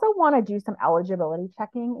 You also want to do some eligibility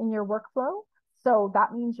checking in your workflow. So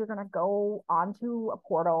that means you're going to go onto a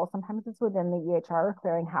portal. Sometimes it's within the EHR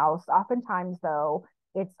clearinghouse. Oftentimes, though,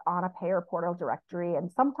 it's on a payer portal directory.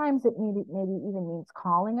 And sometimes it maybe even means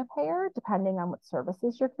calling a payer, depending on what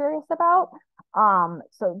services you're curious about.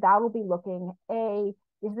 So that will be looking,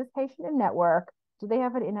 is this patient in network? Do they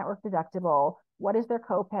have an in-network deductible? What is their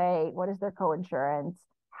copay? What is their coinsurance?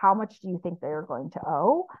 How much do you think they're going to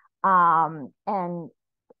owe? And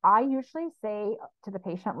I usually say to the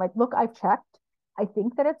patient, like, look, I've checked. I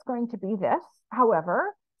think that it's going to be this.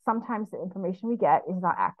 However, sometimes the information we get is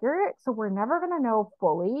not accurate. So we're never going to know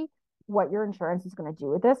fully what your insurance is going to do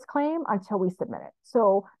with this claim until we submit it.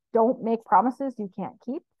 So don't make promises you can't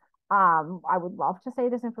keep. I would love to say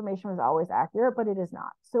this information was always accurate, but it is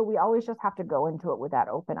not. So we always just have to go into it with that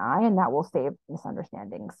open eye, and that will save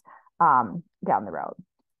misunderstandings down the road.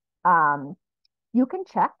 You can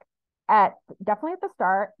check definitely at the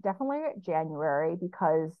start, definitely at January,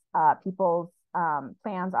 because people's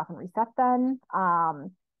plans often reset then.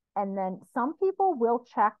 And then some people will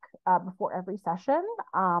check before every session.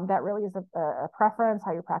 That really is a preference,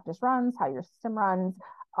 how your practice runs, how your system runs.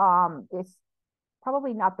 It's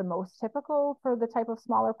probably not the most typical for the type of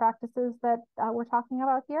smaller practices that we're talking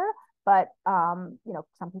about here, but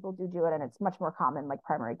some people do it, and it's much more common, like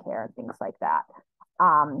primary care and things like that.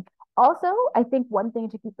 Also, I think one thing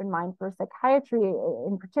to keep in mind for psychiatry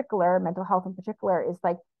in particular, mental health in particular, is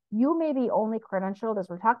like you may be only credentialed, as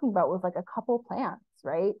we're talking about, with like a couple plans,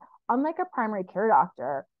 right? Unlike a primary care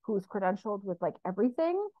doctor who's credentialed with like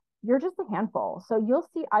everything, you're just a handful. So you'll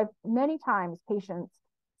see, I've many times patients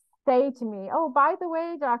say to me, "Oh, by the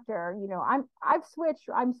way, doctor,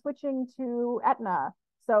 I'm switching to Aetna.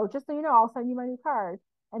 So just so you know, I'll send you my new card."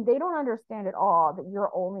 And they don't understand at all that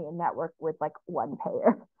you're only in network with like one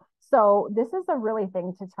payer. So this is a really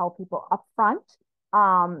thing to tell people upfront,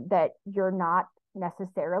 that you're not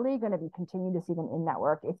necessarily going to be continue to see them in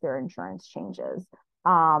network if their insurance changes.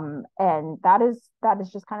 And that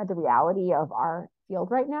is just kind of the reality of our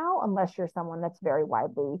field right now, unless you're someone that's very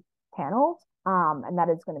widely paneled, and that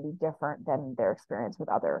is going to be different than their experience with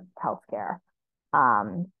other healthcare.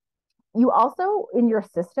 Um, you also, in your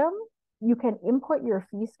system, you can input your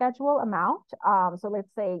fee schedule amount. So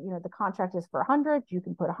let's say, the contract is for 100, you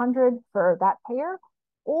can put 100 for that payer.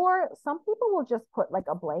 Or some people will just put like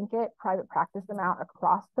a blanket private practice amount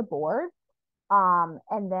across the board.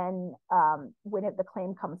 And then when the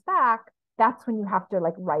claim comes back, that's when you have to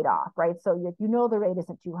like write off, right? So the rate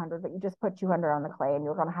isn't 200, but you just put 200 on the claim,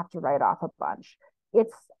 you're going to have to write off a bunch.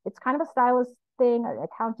 It's kind of a stylist thing, an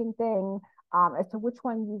accounting thing, as to which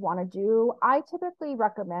one you want to do. I typically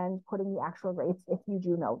recommend putting the actual rates if you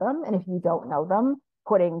do know them, and if you don't know them,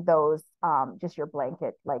 putting those just your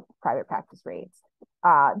blanket like private practice rates.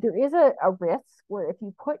 There is a risk where if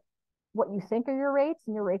you put what you think are your rates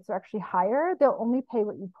and your rates are actually higher, they'll only pay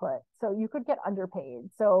what you put. So you could get underpaid.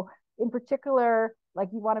 So in particular, like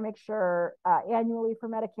you want to make sure annually for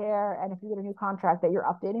Medicare, and if you get a new contract, that you're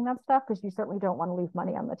updating that stuff, because you certainly don't want to leave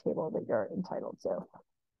money on the table that you're entitled to.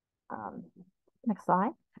 Next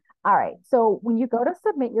slide. All right. So when you go to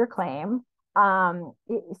submit your claim,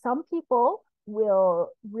 some people will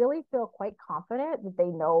really feel quite confident that they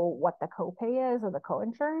know what the copay is or the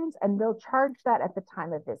coinsurance, and they'll charge that at the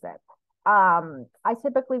time of visit. I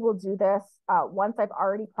typically will do this once I've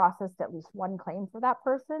already processed at least one claim for that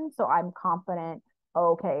person. So I'm confident,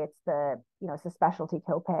 okay, it's the specialty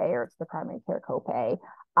copay or it's the primary care copay.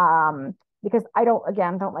 Because I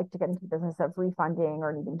don't like to get into the business of refunding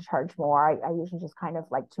or needing to charge more. I usually just kind of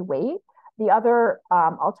like to wait. The other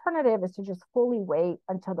alternative is to just fully wait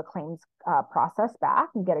until the claims process back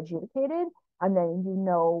and get adjudicated, and then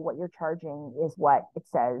what you're charging is what it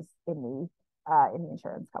says in the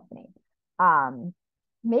insurance company.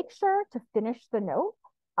 Make sure to finish the note.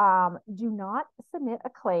 Do not submit a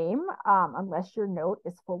claim unless your note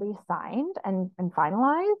is fully signed and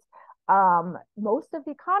finalized. Most of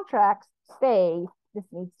the contracts say this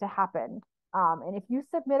needs to happen. And if you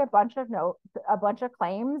submit a bunch of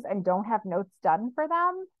claims and don't have notes done for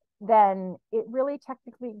them, then it really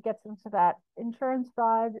technically gets into that insurance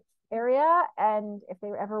fraud area. And if they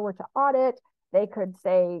ever were to audit, they could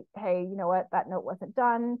say, hey, you know what, that note wasn't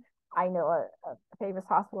done. I know a famous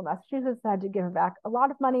hospital in Massachusetts had to give back a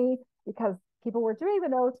lot of money because people were doing the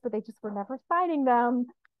notes, but they just were never signing them.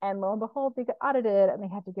 And lo and behold, they got audited and they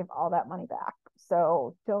had to give all that money back.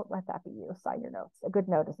 So don't let that be you. Sign your notes. A good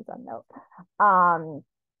note is a done note.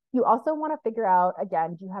 You also want to figure out,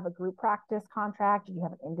 again, do you have a group practice contract? Do you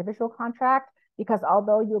have an individual contract? Because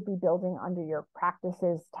although you'll be building under your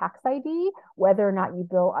practice's tax ID, whether or not you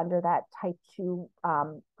bill under that type 2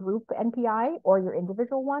 group NPI or your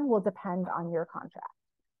individual one will depend on your contract.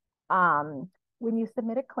 When you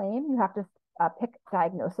submit a claim, you have to pick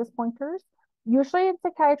diagnosis pointers. Usually in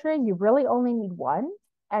psychiatry, you really only need one,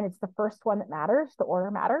 and it's the first one that matters. The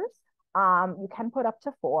order matters. You can put up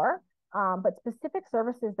to 4, but specific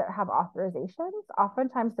services that have authorizations,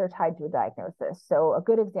 oftentimes they're tied to a diagnosis. So a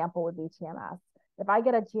good example would be TMS. If I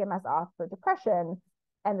get a TMS auth for depression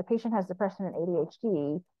and the patient has depression and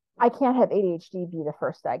ADHD, I can't have ADHD be the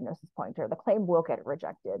first diagnosis pointer. The claim will get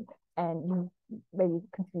rejected, and you may be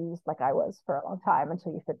confused like I was for a long time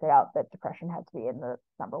until you figure out that depression had to be in the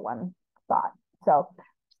number 1 spot. So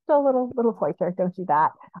just a little pointer, don't do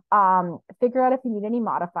that. Figure out if you need any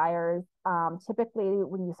modifiers. Typically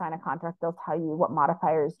when you sign a contract, they'll tell you what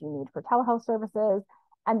modifiers you need for telehealth services.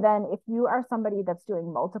 And then if you are somebody that's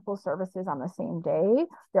doing multiple services on the same day,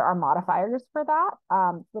 there are modifiers for that.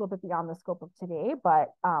 A little bit beyond the scope of today, but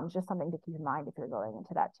just something to keep in mind if you're going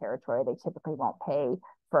into that territory. They typically won't pay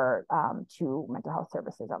for 2 mental health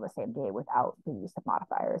services on the same day without the use of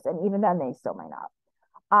modifiers. And even then, they still may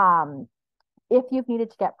not. If you've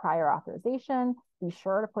needed to get prior authorization, be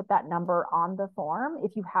sure to put that number on the form.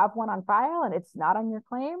 If you have one on file and it's not on your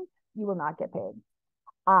claim, you will not get paid.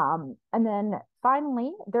 And then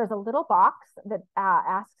finally, there's a little box that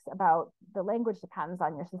asks about, the language depends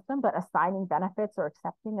on your system, but assigning benefits or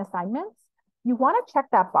accepting assignments. you want to check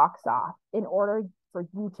that box off in order for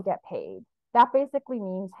you to get paid. That basically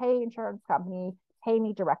means, hey, insurance company, pay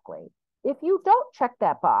me directly. If you don't check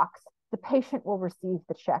that box, the patient will receive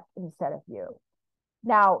the check instead of you.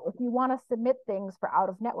 Now, if you want to submit things for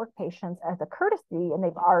out-of-network patients as a courtesy and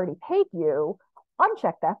they've already paid you,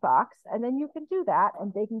 uncheck that box, and then you can do that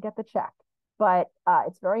and they can get the check. But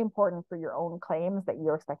it's very important for your own claims that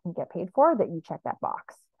you're expecting to get paid for that you check that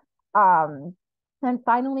box. And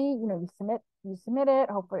finally, you submit it,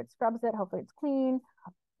 hopefully it scrubs it, hopefully it's clean.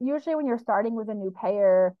 Usually when you're starting with a new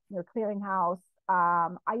payer, your clearinghouse,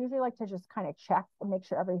 I usually like to just kind of check and make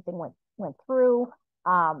sure everything went through,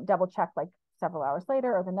 double check like several hours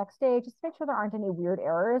later or the next day, just make sure there aren't any weird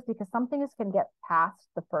errors, because some things can get past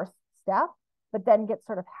the first step, but then get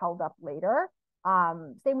sort of held up later.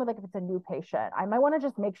 Same with like if it's a new patient, I might want to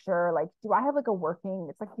just make sure, like, do I have like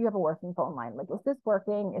it's like, do you have a working phone line? Like, is this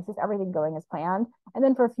working? Is this everything going as planned? And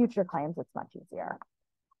then for future claims, it's much easier.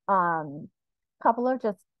 Couple of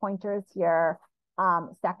just pointers here.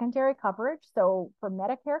 Secondary coverage. So for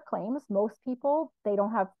Medicare claims, most people, they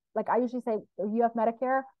don't have, like I usually say, you have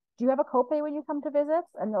Medicare, do you have a copay when you come to visits?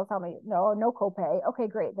 And they'll tell me, no copay. Okay,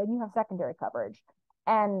 great. Then you have secondary coverage.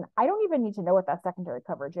 And I don't even need to know what that secondary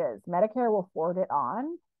coverage is. Medicare will forward it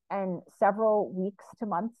on, and several weeks to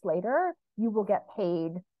months later, you will get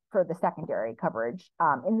paid for the secondary coverage.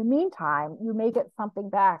 In the meantime, you may get something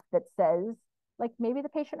back that says, like, maybe the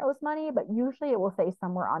patient owes money, but usually it will say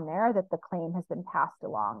somewhere on there that the claim has been passed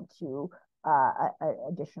along to an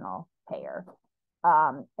additional payer.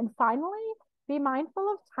 And finally, be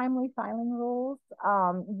mindful of timely filing rules.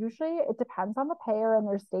 Usually it depends on the payer and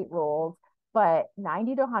their state rules, but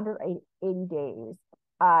 90 to 180 days.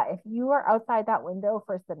 If you are outside that window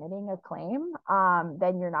for submitting a claim,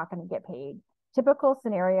 then you're not going to get paid. Typical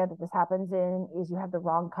scenario that this happens in is you have the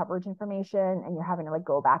wrong coverage information and you're having to like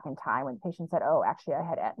go back in time when the patient said, oh, actually I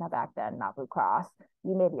had Aetna back then, not Blue Cross.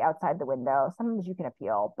 You may be outside the window. Sometimes you can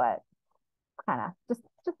appeal, but kind of just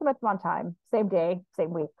submit them on time, same day,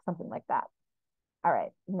 same week, something like that. All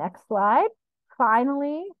right, next slide.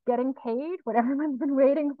 Finally, getting paid, what everyone's been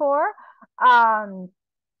waiting for.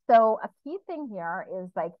 So a key thing here is,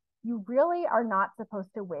 like, you really are not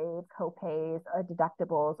supposed to waive copays or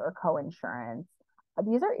deductibles or coinsurance.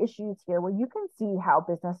 These are issues here where you can see how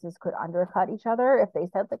businesses could undercut each other if they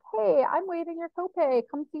said, like, hey, I'm waiving your copay,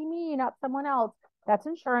 come see me, not someone else. That's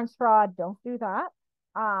insurance fraud. Don't do that.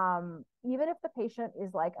 Even if the patient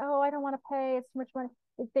is like, oh, I don't want to pay, it's too much money.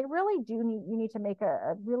 If they really do you need to make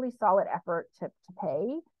a really solid effort to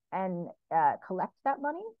pay and collect that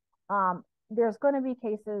money. There's going to be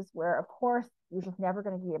cases where, of course, you're just never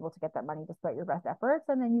going to be able to get that money despite your best efforts,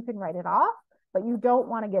 and then you can write it off. But you don't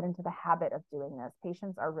want to get into the habit of doing this.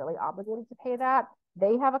 Patients are really obligated to pay that.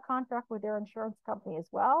 They have a contract with their insurance company as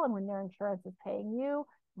well, and when their insurance is paying you,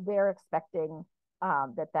 they're expecting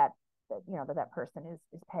that person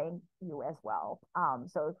is paying you as well.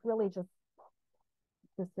 So it's really just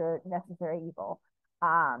a necessary evil.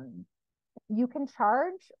 You can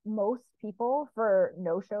charge most people for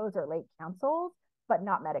no-shows or late cancels, but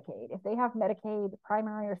not Medicaid. If they have Medicaid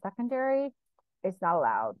primary or secondary, it's not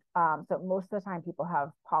allowed. So most of the time people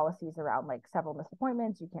have policies around like several missed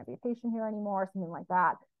appointments, you can't be a patient here anymore, something like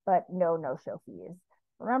that, but no-show fees.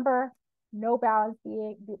 Remember, no balance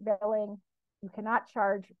billing. You cannot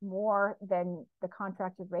charge more than the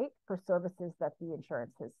contracted rate for services that the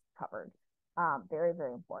insurance has covered. Very,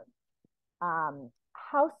 very important.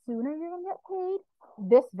 How soon are you going to get paid?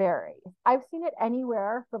 This varies. I've seen it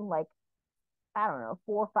anywhere from, like, I don't know,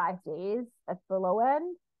 4 or 5 days at the low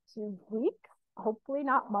end to weeks, hopefully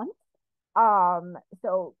not months.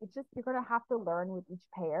 So it's just, you're going to have to learn with each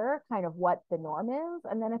payer kind of what the norm is.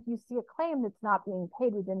 And then if you see a claim that's not being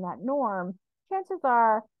paid within that norm, chances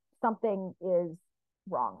are something is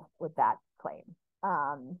wrong with that claim.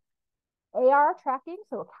 AR tracking,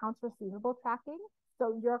 so accounts receivable tracking.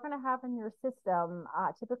 So you're going to have in your system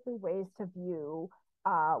typically ways to view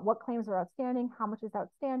what claims are outstanding, how much is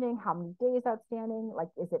outstanding, how many days outstanding, like,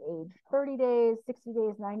 is it age 30 days, 60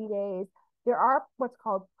 days, 90 days? There are what's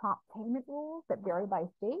called prompt payment rules that vary by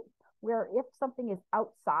state, where if something is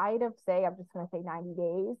outside of, say, I'm just going to say 90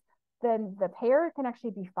 days, then the payer can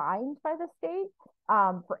actually be fined by the state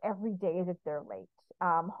for every day that they're late.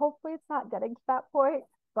 Hopefully it's not getting to that point,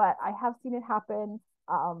 but I have seen it happen.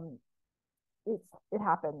 It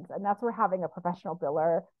happens, and that's where having a professional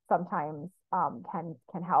biller sometimes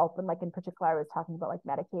can help. And like in particular, I was talking about like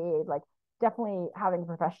Medicaid, like definitely having a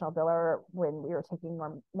professional biller when we were taking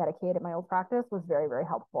more Medicaid at my old practice was very, very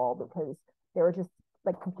helpful, because there were just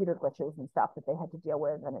like computer glitches and stuff that they had to deal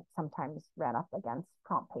with, and it sometimes ran up against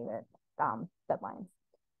prompt payment deadlines.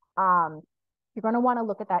 You're going to want to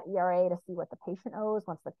look at that ERA to see what the patient owes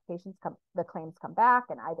once the claims come back,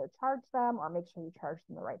 and either charge them or make sure you charge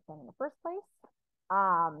them the right thing in the first place.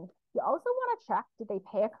 You also want to check, did they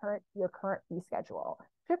pay your current fee schedule?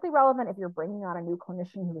 Particularly relevant if you're bringing on a new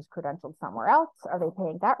clinician who is credentialed somewhere else. Are they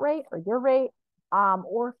paying that rate or your rate?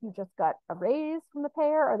 Or if you just got a raise from the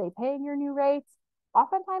payer, are they paying your new rates?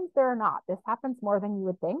 Oftentimes they're not. This happens more than you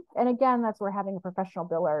would think. And again, that's where having a professional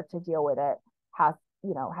biller to deal with it has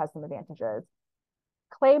some advantages.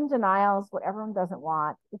 Claim denials, what everyone doesn't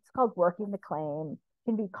want. It's called working the claim.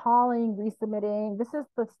 Can be calling, resubmitting. This is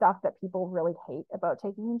the stuff that people really hate about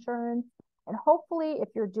taking insurance. And hopefully, if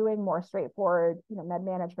you're doing more straightforward, med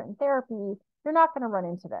management and therapy, you're not going to run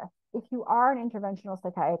into this. If you are an interventional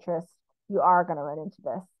psychiatrist, you are going to run into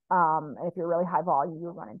this. And if you're really high volume,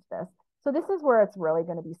 you'll run into this. So this is where it's really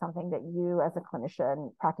going to be something that you as a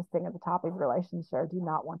clinician practicing at the top of your licensure do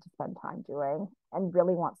not want to spend time doing, and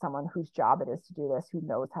really want someone whose job it is to do this, who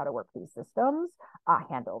knows how to work these systems,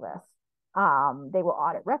 handle this. They will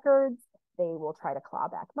audit records. They will try to claw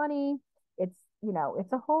back money. It's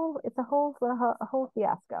a whole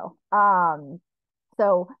fiasco.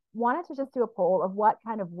 So wanted to just do a poll of what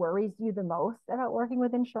kind of worries you the most about working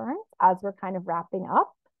with insurance as we're kind of wrapping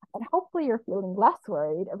up. And hopefully you're feeling less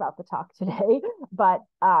worried about the talk today, but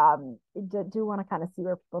do want to kind of see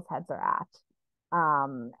where people's heads are at.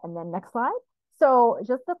 And then next slide. So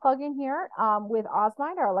just to plug in here, with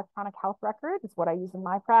Osmind, our electronic health record is what I use in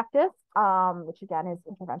my practice, which again is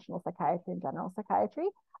interventional psychiatry and general psychiatry.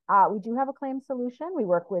 We do have a claim solution. We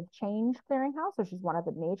work with Change Clearinghouse, which is one of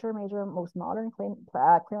the major, most modern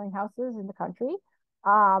clearinghouses in the country.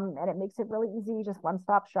 And it makes it really easy, just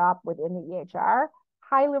one-stop shop within the EHR.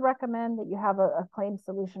 Highly recommend that you have a claim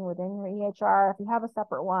solution within your EHR. If you have a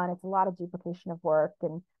separate one, it's a lot of duplication of work,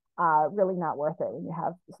 and really not worth it when you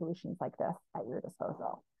have solutions like this at your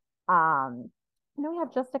disposal. We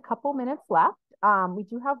have just a couple minutes left. We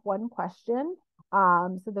do have one question.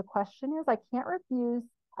 So the question is, I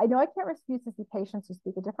know I can't refuse to see patients who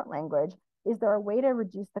speak a different language. Is there a way to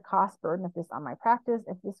reduce the cost burden of this on my practice?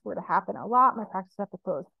 If this were to happen a lot, my practice would have to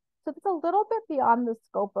close. So it's a little bit beyond the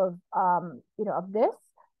scope of this.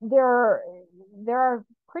 There are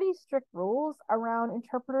pretty strict rules around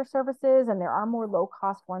interpreter services, and there are more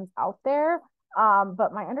low-cost ones out there.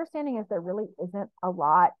 But my understanding is there really isn't a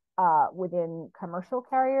lot within commercial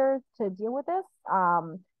carriers to deal with this.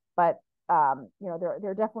 But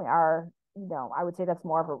there definitely are. I would say that's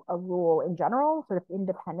more of a rule in general, sort of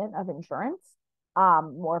independent of insurance,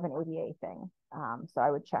 more of an ABA thing. So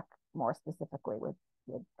I would check more specifically with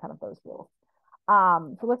kind of those rules.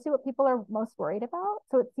 So let's see what people are most worried about.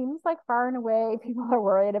 So it seems like far and away, people are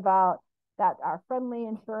worried about that our friendly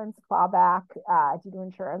insurance clawback due to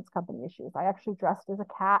insurance company issues. I actually dressed as a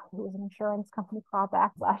cat who was an insurance company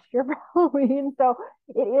clawback last year for Halloween. So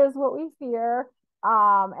it is what we fear.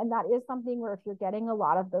 And that is something where if you're getting a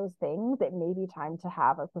lot of those things, it may be time to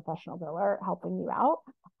have a professional biller helping you out.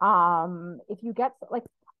 If you get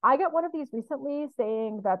I got one of these recently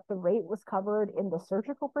saying that the rate was covered in the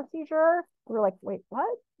surgical procedure. We were like, wait,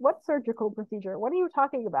 what? What surgical procedure? What are you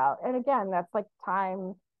talking about? And again, that's like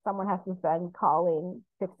time someone has to spend calling,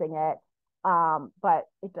 fixing it. But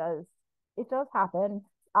it does happen.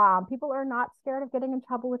 People are not scared of getting in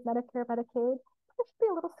trouble with Medicare, Medicaid. They should be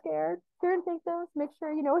a little scared. Fear and take those. Make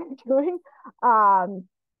sure you know what you're doing.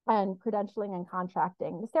 And credentialing and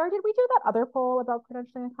contracting. Sarah, did we do that other poll about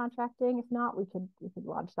credentialing and contracting? If not, we could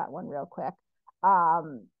launch that one real quick.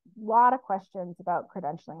 Lot of questions about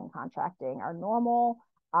credentialing and contracting are normal.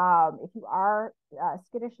 If you are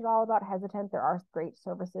skittish at all about hesitant, there are great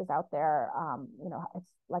services out there. It's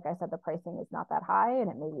like I said, the pricing is not that high, and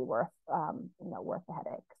it may be worth the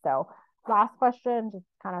headache. So last question, just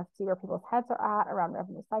kind of see where people's heads are at around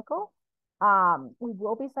revenue cycle. We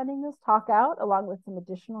will be sending this talk out along with some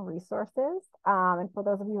additional resources. And for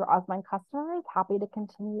those of you who are Osmind customers, happy to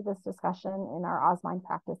continue this discussion in our Osmind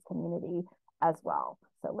practice community as well.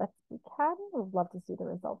 So let's begin. We'd love to see the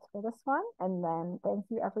results for this one. And then thank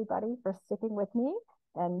you everybody for sticking with me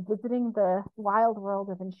and visiting the wild world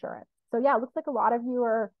of insurance. So yeah, it looks like a lot of you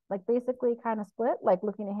are like basically kind of split, like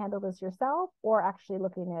looking to handle this yourself or actually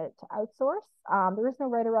looking at it to outsource. There is no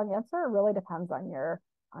right or wrong answer. It really depends on your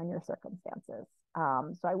circumstances.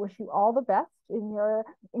 So I wish you all the best in your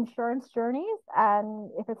insurance journeys.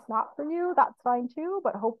 And if it's not for you, that's fine too.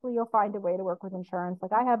 But hopefully you'll find a way to work with insurance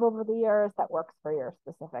like I have over the years that works for your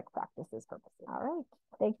specific practices purposes. All right.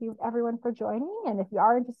 Thank you everyone for joining. And if you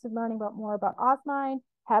are interested in learning more about Osmind,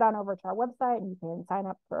 head on over to our website and you can sign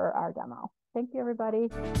up for our demo. Thank you, everybody.